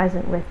stay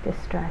present with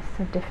distress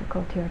or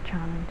difficulty or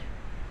challenge.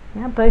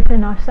 Yeah, both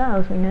in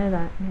ourselves, we know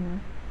that,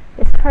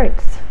 This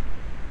hurts.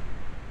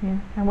 Yeah,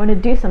 I want to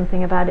do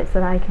something about it so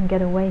that I can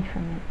get away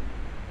from it.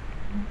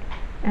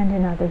 And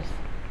in others,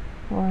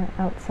 or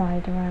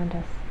outside around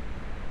us.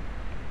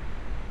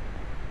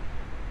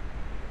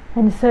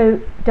 And so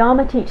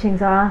Dharma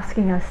teachings are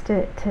asking us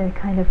to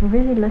kind of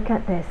really look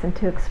at this and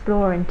to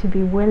explore and to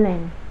be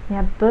willing,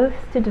 both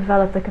to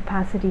develop the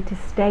capacity to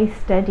stay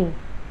steady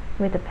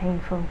with the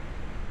painful,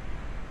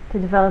 to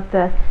develop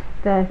the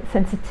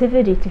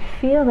sensitivity to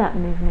feel that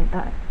movement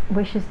that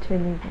wishes to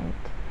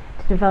alleviate,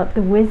 to develop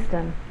the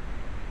wisdom,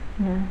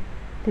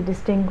 to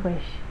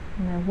distinguish,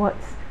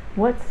 what's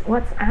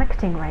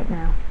acting right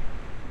now,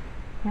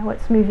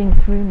 what's moving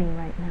through me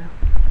right now,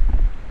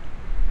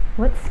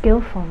 what's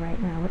skillful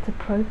right now, what's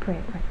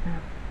appropriate right now.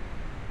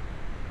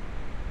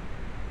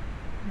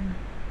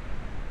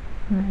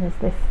 And there's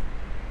this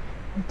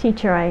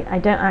teacher I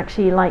don't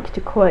actually like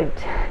to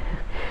quote,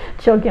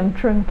 Chogyam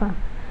Trungpa,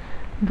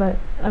 but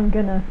I'm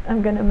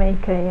gonna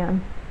make I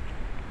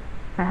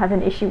have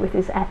an issue with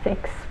his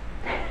ethics.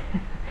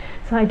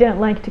 So I don't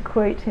like to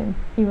quote him,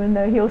 even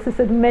though he also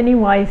said many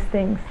wise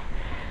things.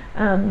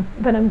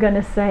 But I'm going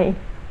to say,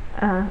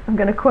 I'm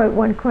going to quote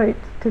one quote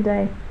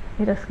today.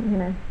 He just,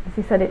 as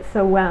he said it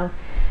so well.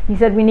 He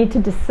said we need to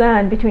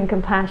discern between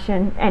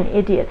compassion and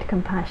idiot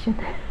compassion.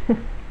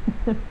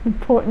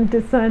 Important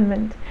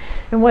discernment.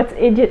 And what's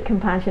idiot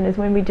compassion is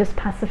when we just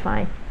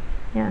pacify.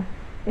 Yeah,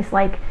 it's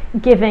like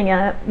giving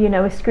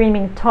a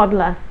screaming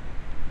toddler,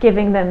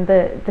 giving them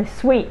the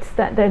sweets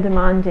that they're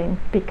demanding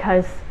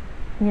because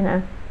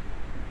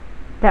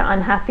they're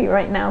unhappy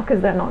right now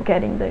because they're not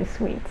getting those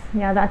sweets.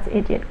 Yeah, that's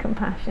idiot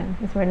compassion.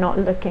 Is we're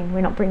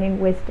not bringing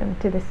wisdom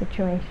to the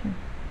situation.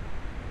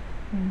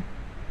 Yeah.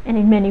 And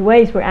in many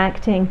ways we're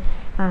acting,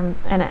 and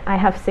I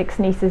have 6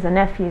 nieces and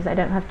nephews. I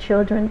don't have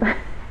children, but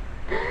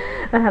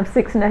I have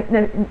 6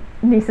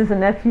 nieces and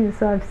nephews,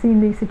 so I've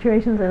seen these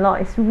situations a lot.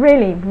 It's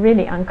really,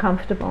 really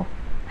uncomfortable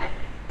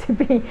to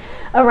be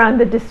around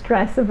the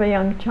distress of a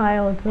young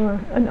child or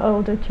an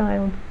older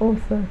child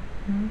also.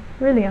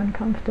 Really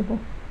uncomfortable.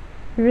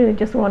 You really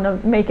just want to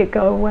make it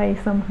go away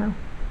somehow.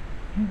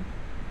 Yeah.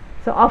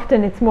 So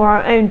often it's more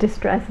our own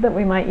distress that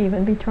we might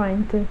even be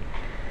trying to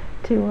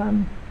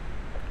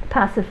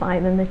pacify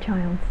than the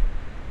child's.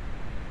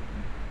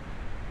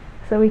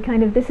 So we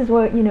this is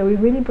where we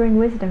really bring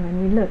wisdom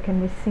and we look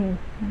and we see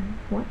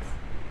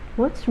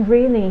what's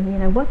really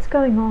what's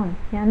going on.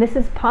 Yeah, and this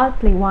is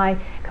partly why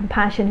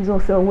compassion is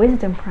also a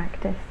wisdom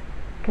practice,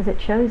 because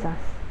it shows us.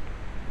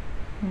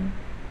 Yeah.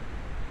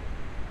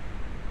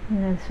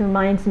 This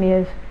reminds me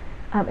of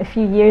a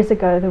few years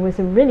ago there was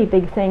a really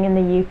big thing in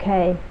the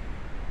UK.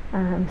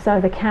 So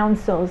the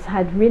councils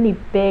had really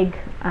big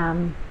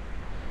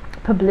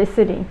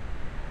publicity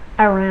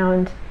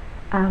around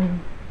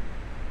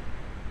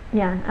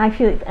I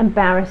feel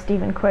embarrassed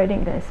even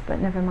quoting this, but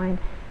never mind.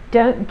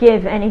 Don't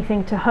give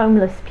anything to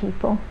homeless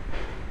people.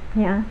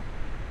 Yeah.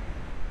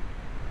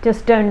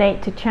 Just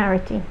donate to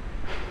charity.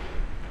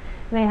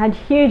 They had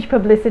huge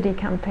publicity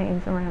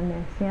campaigns around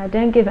this. Yeah,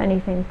 don't give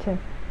anything to.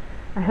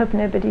 I hope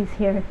nobody's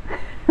here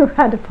who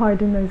had a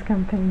part in those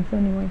campaigns.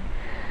 Anyway,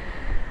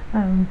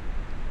 I'm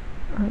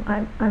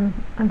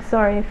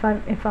sorry if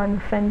I'm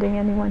offending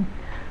anyone.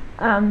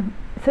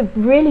 So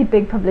really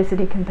big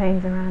publicity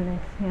campaigns around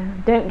this. Yeah,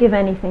 don't give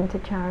anything to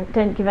charity.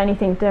 Don't give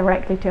anything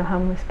directly to a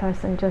homeless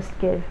person. Just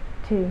give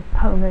to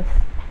homeless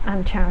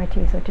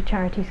charities, or to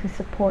charities who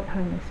support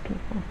homeless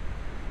people.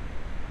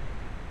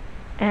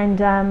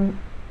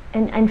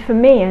 And for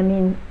me, I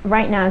mean,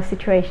 right now the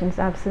situation's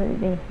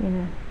absolutely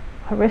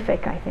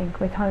horrific. I think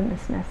with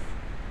homelessness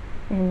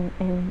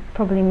in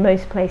probably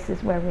most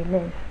places where we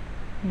live.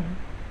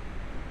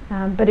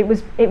 Yeah. But it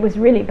was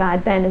really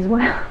bad then as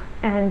well,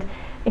 and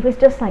it was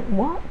just like,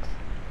 what,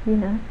 we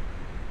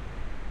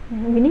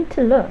need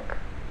to look.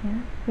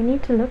 Yeah, we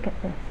need to look at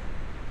this.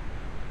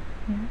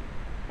 Yeah.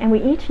 And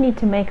we each need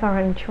to make our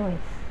own choice,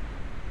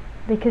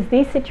 because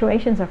these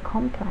situations are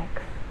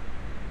complex.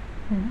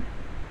 Yeah.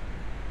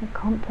 They're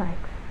complex.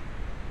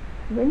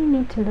 We really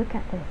need to look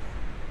at this.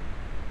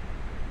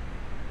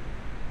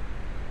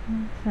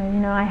 So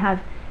I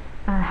have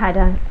had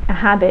a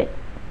habit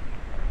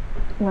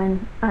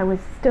when I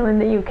was still in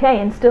the UK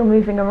and still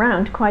moving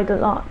around quite a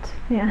lot.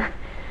 Yeah.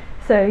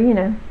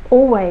 So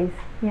always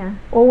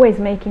always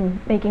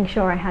making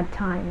sure I had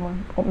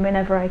time, or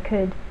whenever I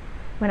could.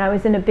 When I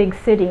was in a big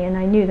city and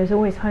I knew there's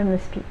always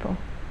homeless people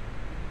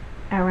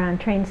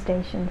around train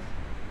stations,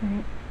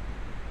 right?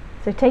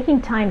 So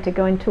taking time to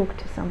go and talk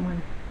to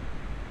someone,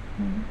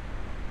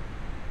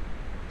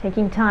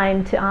 taking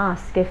time to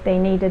ask if they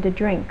needed a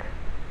drink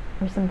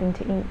or something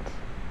to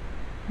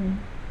eat,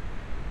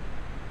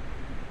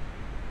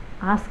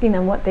 asking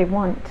them what they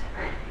want.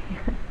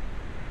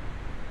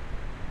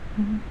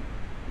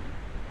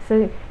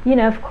 So,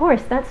 of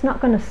course, that's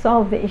not going to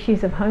solve the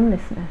issues of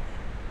homelessness.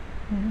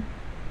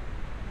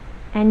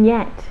 And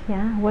yet,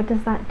 what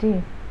does that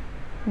do?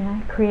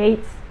 It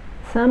creates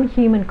some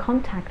human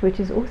contact, which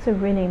is also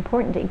really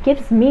important. It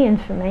gives me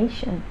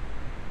information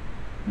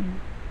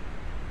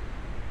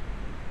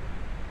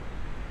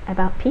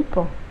about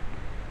people.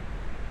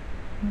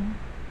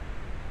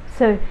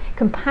 So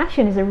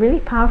compassion is a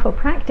really powerful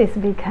practice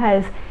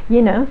because,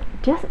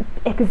 just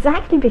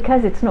exactly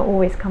because it's not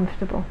always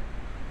comfortable.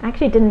 I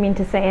actually didn't mean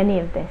to say any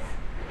of this,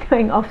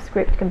 going off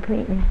script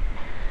completely.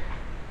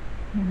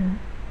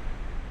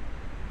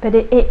 But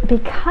it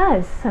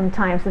because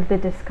sometimes of the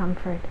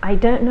discomfort, I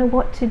don't know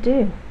what to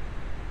do.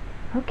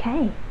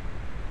 Okay.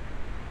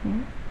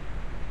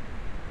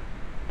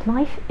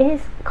 Life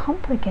is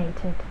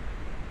complicated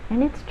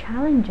and it's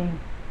challenging.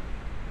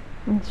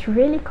 And it's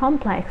really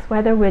complex,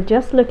 whether we're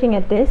just looking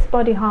at this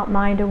body, heart,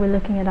 mind, or we're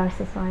looking at our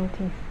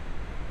societies.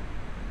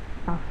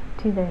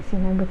 To this,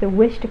 with a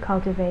wish to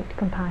cultivate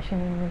compassion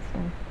and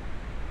wisdom.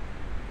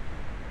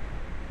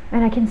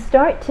 And I can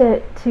start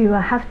to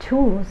have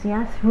tools,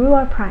 through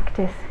our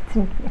practice.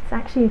 It's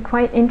actually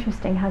quite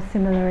interesting how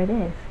similar it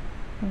is.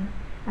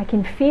 I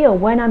can feel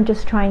when I'm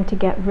just trying to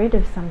get rid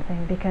of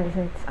something because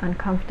it's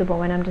uncomfortable,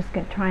 when I'm just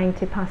trying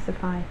to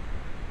pacify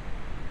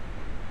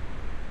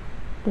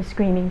the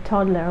screaming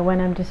toddler, or when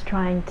I'm just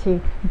trying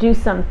to do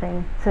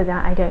something so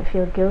that I don't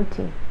feel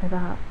guilty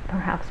about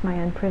perhaps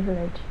my own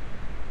privilege.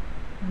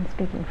 I'm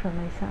speaking for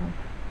myself.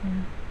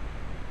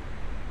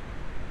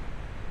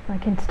 I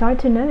can start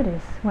to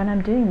notice when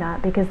I'm doing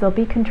that, because there'll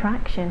be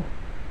contraction.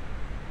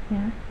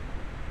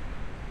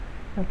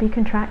 There'll be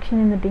contraction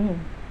in the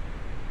being.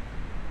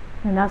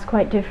 And that's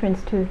quite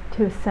different to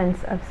a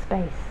sense of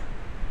space.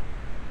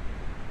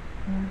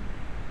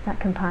 That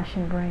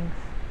compassion brings.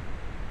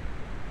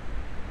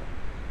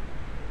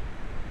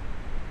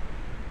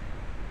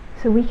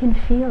 So we can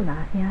feel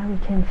that,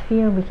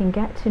 we can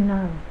get to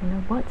know,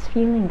 what's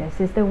fueling this?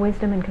 Is there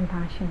wisdom and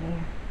compassion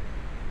here?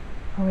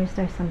 Or is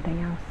there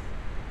something else?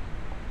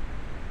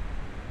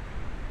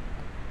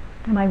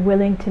 Am I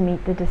willing to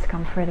meet the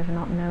discomfort of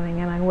not knowing?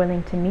 Am I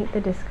willing to meet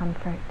the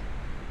discomfort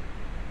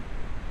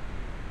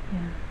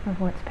of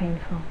what's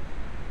painful?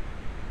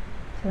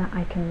 So that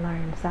I can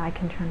learn, so I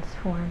can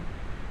transform.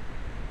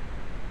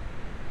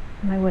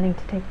 Am I willing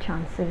to take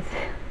chances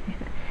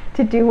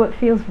to do what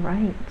feels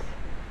right?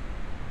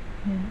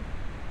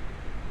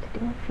 To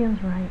do what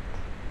feels right,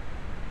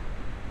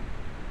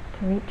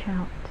 to reach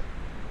out,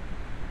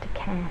 to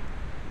care.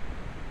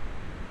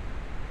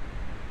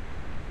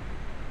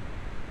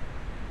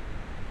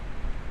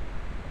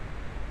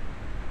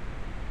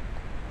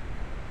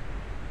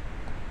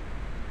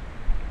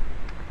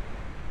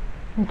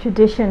 The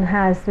tradition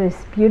has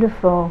this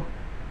beautiful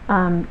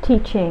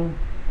teaching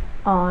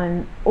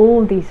on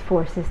all these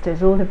four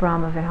sisters, all the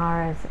Brahma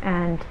Viharas,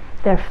 and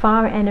their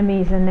far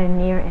enemies and their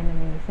near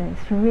enemies, and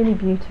it's really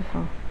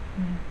beautiful.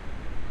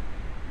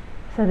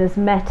 So there's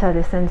metta,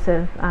 the sense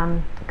of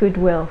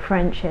goodwill,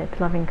 friendship,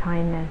 loving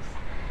kindness,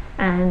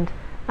 and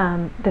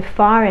the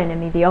far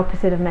enemy, the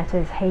opposite of metta,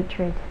 is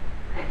hatred.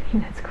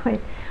 It's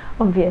quite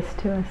obvious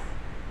to us.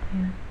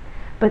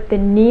 But the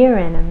near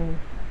enemy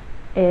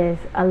is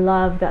a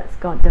love that's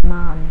got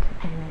demand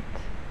in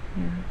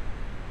it.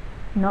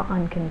 Not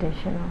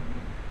unconditional,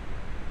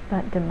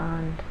 but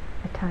demand,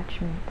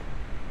 attachment.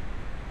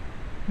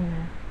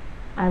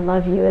 I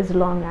love you as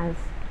long as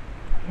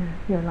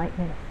you're like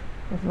this,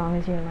 as long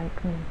as you're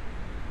like me.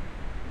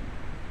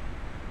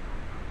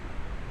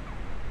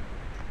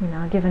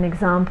 I'll give an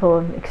example,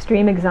 an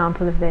extreme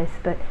example of this,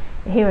 but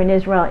here in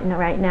Israel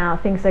right now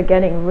things are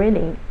getting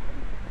really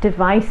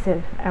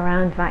divisive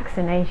around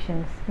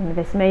vaccinations.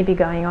 This may be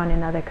going on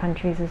in other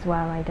countries as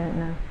well, I don't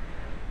know.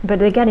 But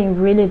they're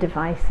getting really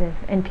divisive,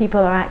 and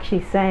people are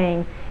actually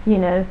saying,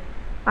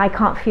 I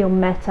can't feel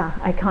metta,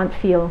 I can't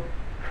feel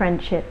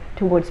friendship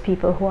towards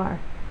people who are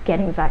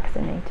getting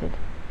vaccinated,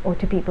 or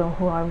to people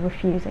who are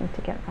refusing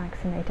to get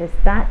vaccinated.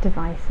 It's that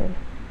divisive.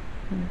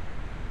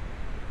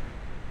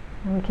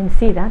 And we can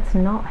see that's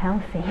not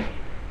healthy.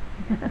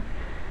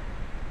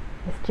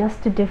 It's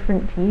just a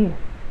different view.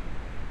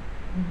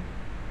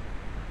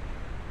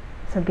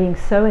 So being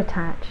so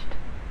attached,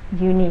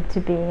 you need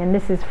to be, and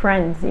this is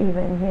friends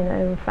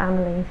even,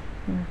 families,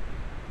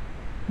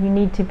 you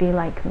need to be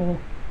like me.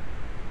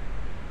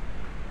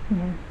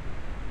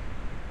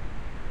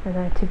 For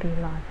there to be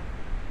love.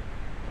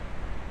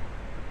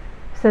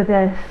 So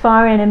the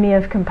far enemy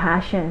of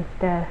compassion,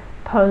 the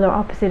polar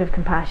opposite of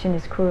compassion,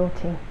 is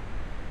cruelty.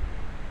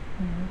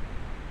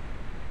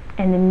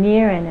 And the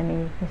near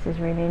enemy, this is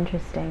really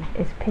interesting,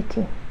 is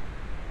pity.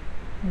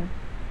 Yeah.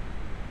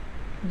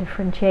 The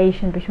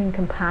differentiation between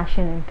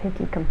compassion and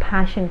pity.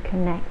 Compassion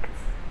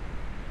connects.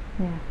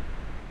 Yeah.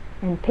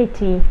 And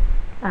pity,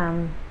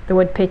 the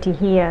word pity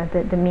here,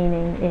 the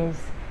meaning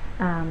is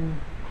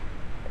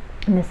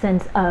in the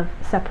sense of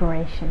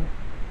separation.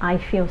 I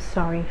feel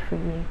sorry for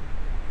you.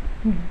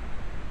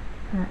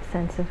 That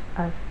sense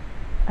of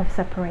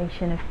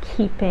separation, of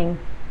keeping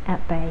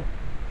at bay.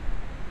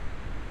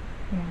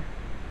 Yeah.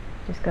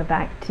 Just go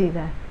back to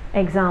the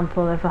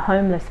example of a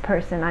homeless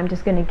person. I'm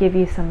just going to give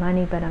you some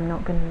money, but I'm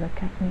not going to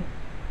look at you.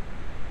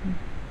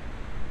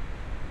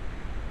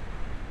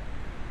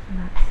 So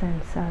that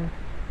sense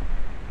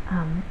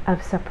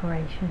of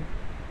separation.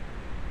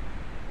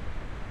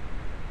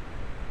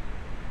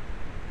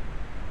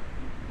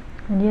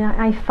 And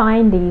I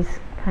find these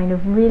kind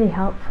of really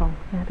helpful,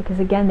 because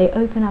again they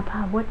open up,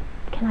 what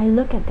can I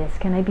look at this?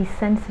 Can I be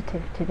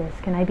sensitive to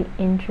this? Can I be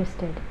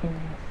interested in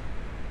this?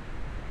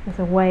 As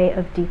a way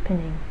of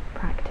deepening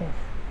practice,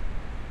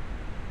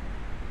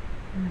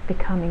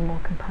 becoming more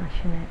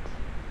compassionate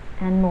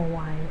and more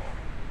wise.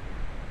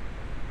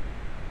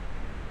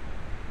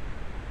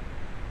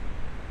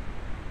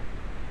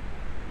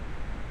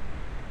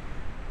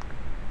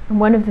 And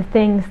one of the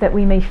things that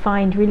we may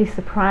find really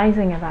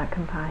surprising about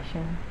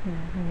compassion,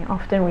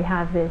 often we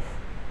have this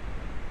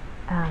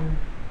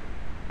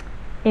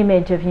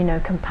image of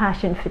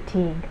compassion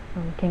fatigue,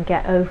 and we can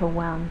get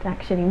overwhelmed.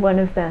 Actually,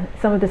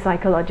 some of the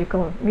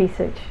psychological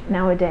research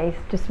nowadays,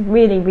 just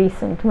really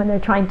recent, when they're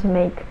trying to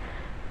make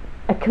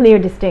a clear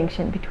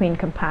distinction between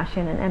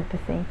compassion and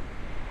empathy,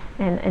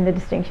 and the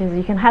distinction is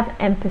you can have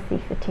empathy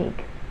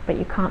fatigue, but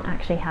you can't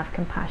actually have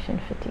compassion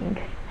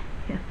fatigue.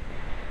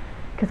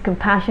 Because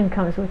compassion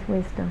comes with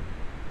wisdom.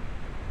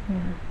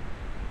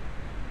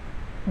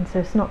 And so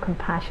it's not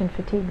compassion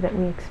fatigue that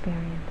we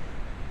experience.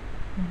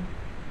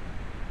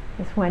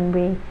 It's when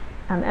we,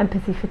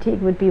 empathy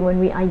fatigue would be when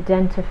we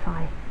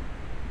identify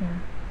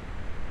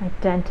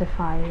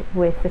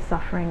with the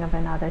suffering of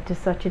another to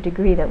such a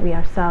degree that we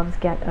ourselves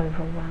get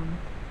overwhelmed.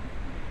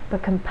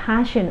 But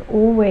compassion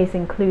always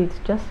includes,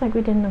 just like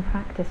we did in the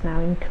practice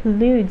now,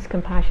 includes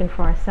compassion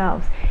for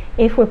ourselves.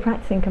 If we're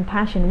practicing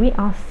compassion, we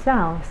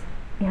ourselves,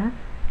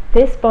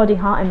 this body,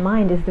 heart and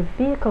mind is the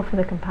vehicle for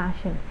the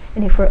compassion.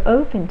 And if we're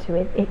open to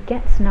it, it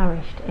gets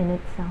nourished in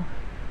itself.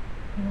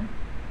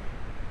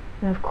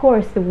 And of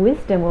course the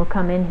wisdom will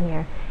come in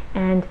here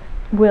and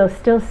will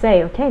still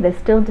say, okay, there's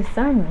still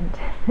discernment.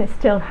 There's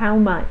still how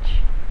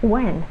much,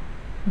 when,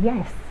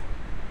 yes.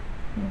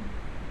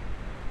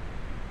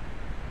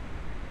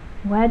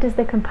 Where does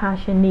the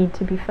compassion need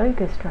to be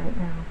focused right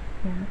now?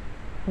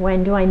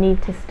 When do I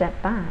need to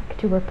step back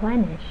to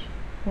replenish?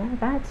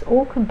 That's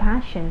all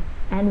compassion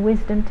and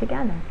wisdom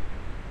together.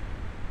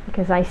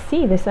 Because I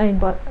see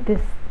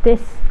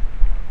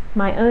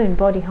my own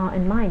body, heart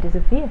and mind as a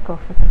vehicle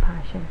for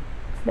compassion.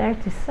 It's there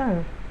to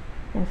serve,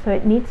 and so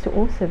it needs to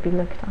also be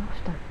looked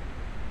after.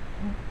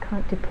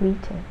 Can't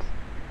deplete it.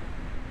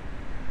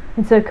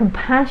 And so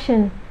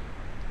compassion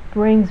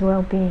brings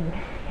well-being.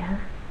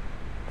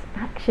 It's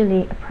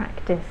actually a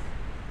practice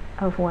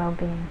of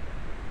well-being.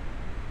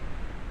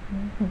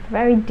 At a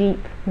very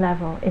deep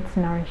level, it's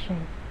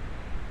nourishing.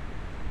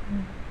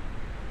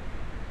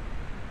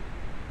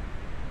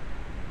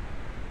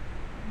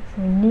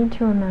 So we need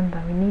to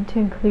remember, we need to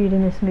include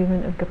in this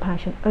movement of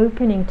compassion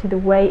opening to the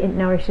way it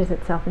nourishes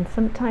itself, and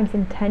sometimes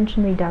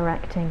intentionally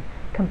directing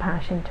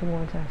compassion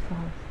towards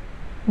ourselves,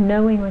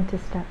 knowing when to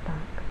step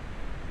back.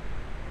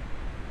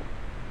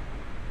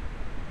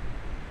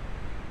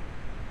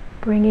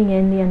 Bringing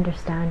in the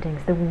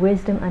understandings, the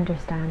wisdom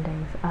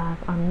understandings of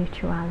our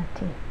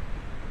mutuality.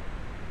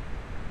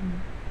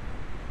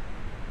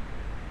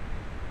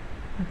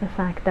 Of the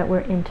fact that we're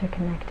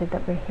interconnected,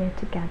 that we're here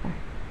together.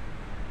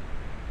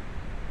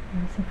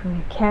 So if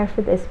we care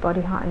for this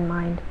body, heart and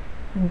mind,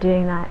 I'm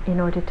doing that in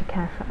order to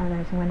care for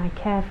others. And when I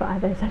care for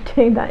others, I'm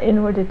doing that in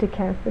order to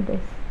care for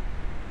this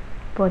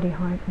body,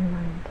 heart and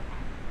mind.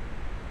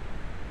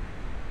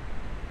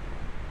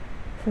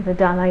 So the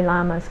Dalai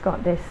Lama's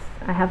got this,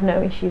 I have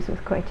no issues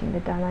with quoting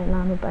the Dalai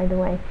Lama, by the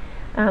way.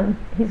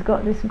 He's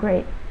got this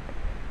great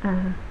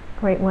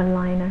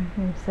one-liner.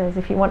 He says,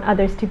 if you want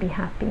others to be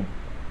happy,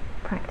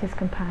 practice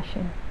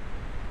compassion.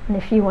 And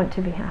if you want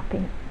to be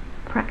happy,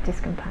 practice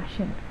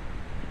compassion.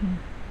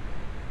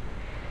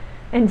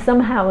 And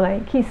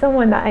somehow, he's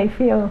someone that I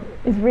feel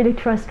is really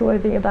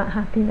trustworthy about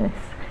happiness.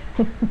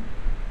 It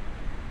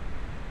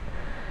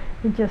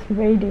just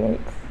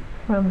radiates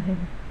from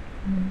him.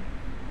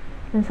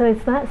 And so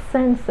it's that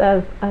sense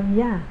of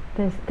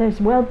there's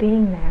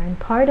well-being there, and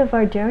part of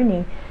our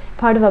journey,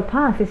 part of our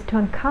path is to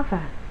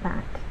uncover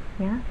that.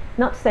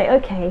 Not to say,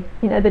 okay,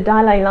 the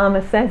Dalai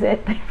Lama says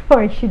it,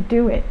 therefore I should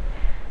do it.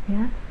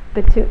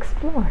 But to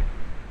explore.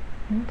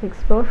 To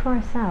explore for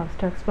ourselves,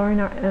 to explore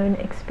in our own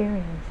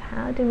experience.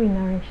 How do we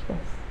nourish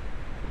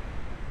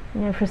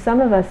this? For some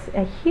of us,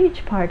 a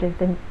huge part of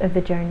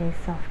the journey is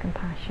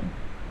self-compassion.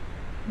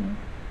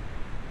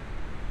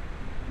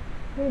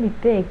 Really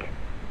big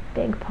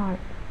part.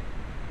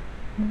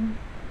 You know?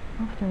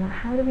 Often, like,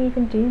 how do we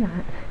even do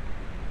that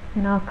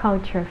in our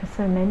culture? For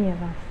so many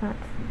of us,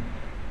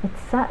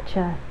 it's such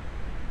a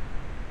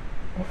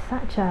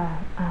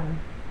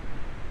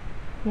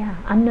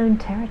unknown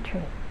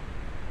territory.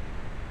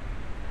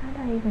 How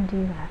do I even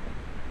do that?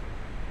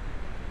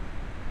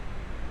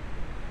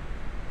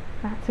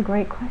 That's a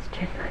great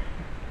question.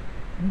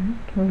 Can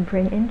we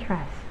bring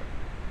interest?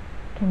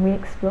 Can we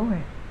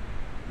explore?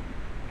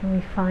 Can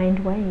we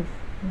find ways?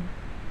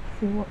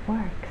 See what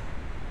works?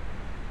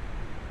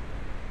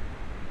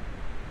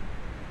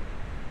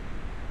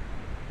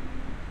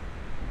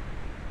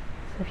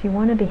 So if you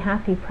want to be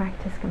happy,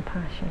 practice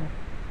compassion.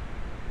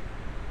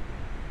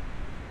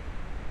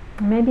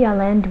 Maybe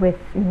I'll end with,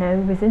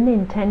 it was in the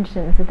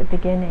intentions at the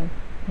beginning.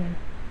 Yeah.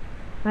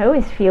 I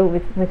always feel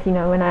with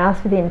when I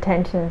ask for the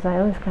intentions, I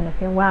always kind of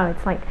feel, wow,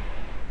 it's like,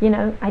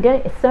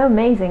 it's so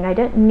amazing. I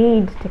don't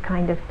need to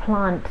kind of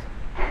plant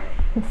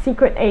a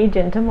secret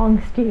agent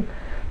amongst you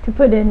to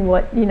put in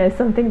what,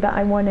 something that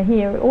I want to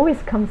hear. It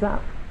always comes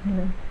up,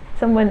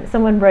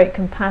 Someone wrote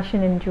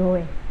compassion and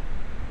joy.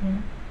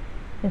 Yeah?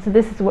 And so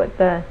this is what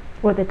the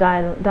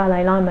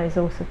Dalai Lama is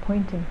also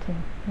pointing to.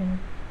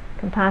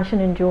 Compassion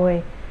and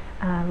joy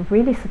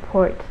really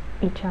support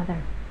each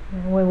other.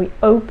 When we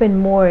open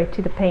more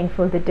to the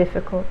painful, the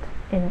difficult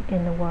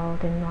in the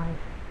world, in life,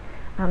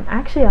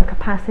 actually our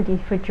capacity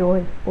for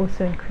joy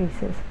also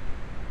increases.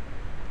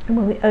 And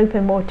when we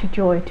open more to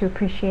joy, to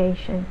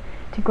appreciation,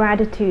 to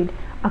gratitude,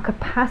 our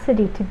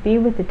capacity to be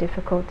with the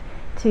difficult,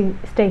 to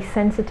stay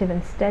sensitive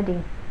and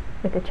steady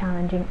with the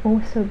challenging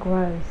also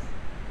grows.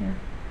 Yeah.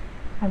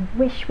 I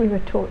wish we were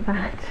taught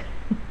that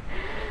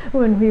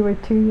when we were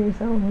 2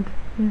 years old.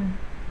 Yeah.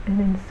 And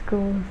in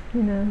schools,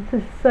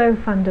 this is so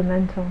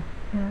fundamental.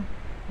 Yeah.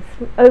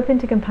 So we open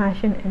to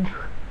compassion and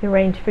the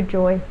range for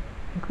joy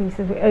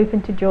increases. We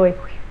open to joy,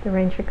 the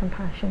range for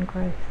compassion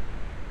grows.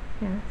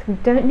 Yeah. So we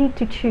don't need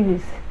to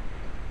choose.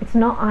 It's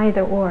not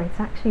either or, it's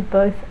actually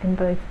both and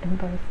both and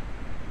both.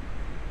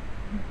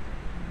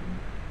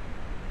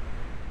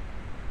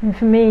 And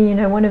for me,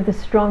 one of the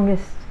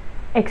strongest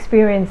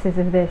experiences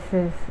of this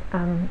is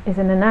in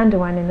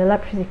Anandawan, in the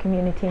leprosy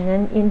community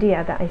in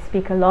India that I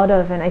speak a lot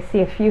of, and I see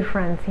a few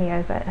friends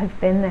here that have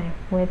been there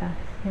with us.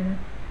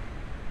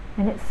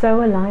 And it's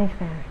so alive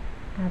there.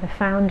 The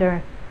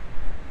founder,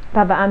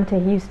 Baba Amte,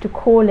 used to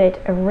call it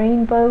a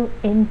rainbow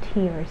in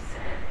tears.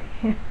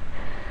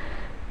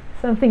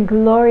 Something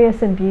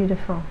glorious and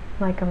beautiful,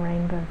 like a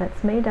rainbow,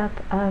 that's made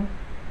up of,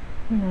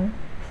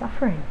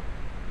 suffering.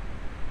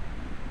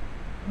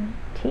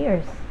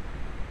 Tears.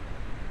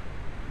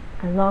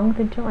 Along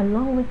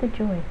with the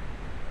joy.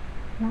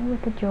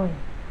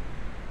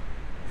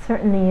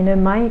 Certainly,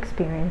 my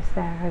experience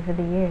there over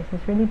the years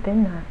has really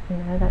been that,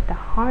 that the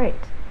heart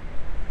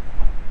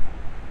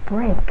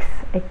breaks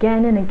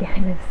again and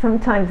again. And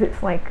sometimes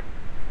it's like,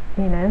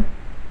 20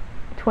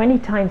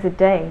 times a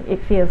day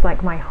it feels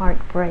like my heart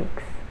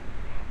breaks.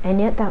 And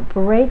yet that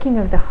breaking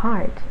of the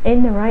heart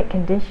in the right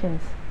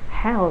conditions,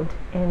 held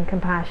in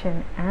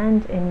compassion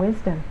and in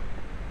wisdom,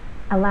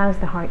 allows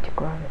the heart to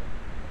grow.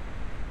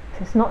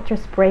 So it's not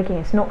just breaking,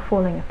 it's not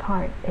falling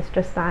apart. It's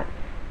just that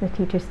the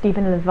teacher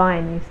Stephen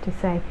Lavie used to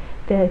say,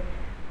 the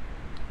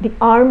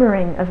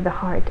armoring of the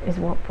heart is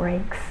what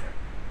breaks.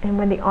 And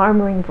when the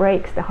armoring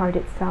breaks, the heart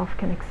itself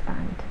can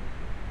expand.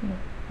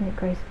 And it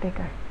grows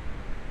bigger.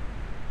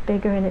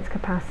 Bigger in its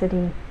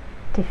capacity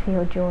to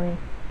feel joy.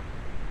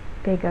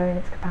 Bigger in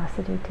its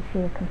capacity to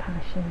feel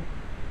compassion.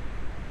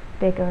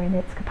 Bigger in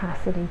its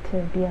capacity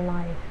to be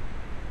alive.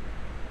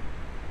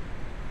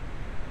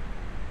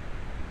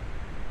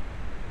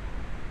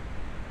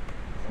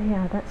 So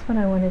yeah, that's what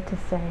I wanted to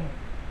say.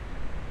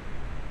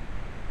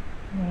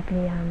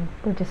 Maybe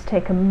we'll just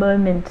take a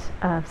moment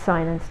of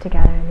silence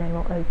together and then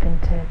we'll open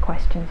to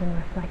questions and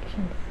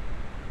reflections.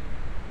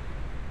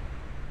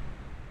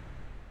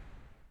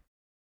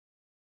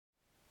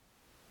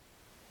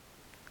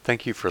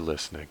 Thank you for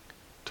listening.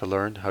 To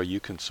learn how you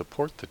can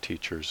support the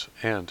teachers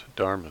and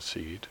Dharma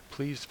Seed,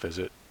 please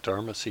visit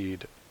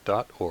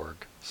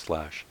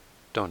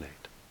dharmaseed.org/donate.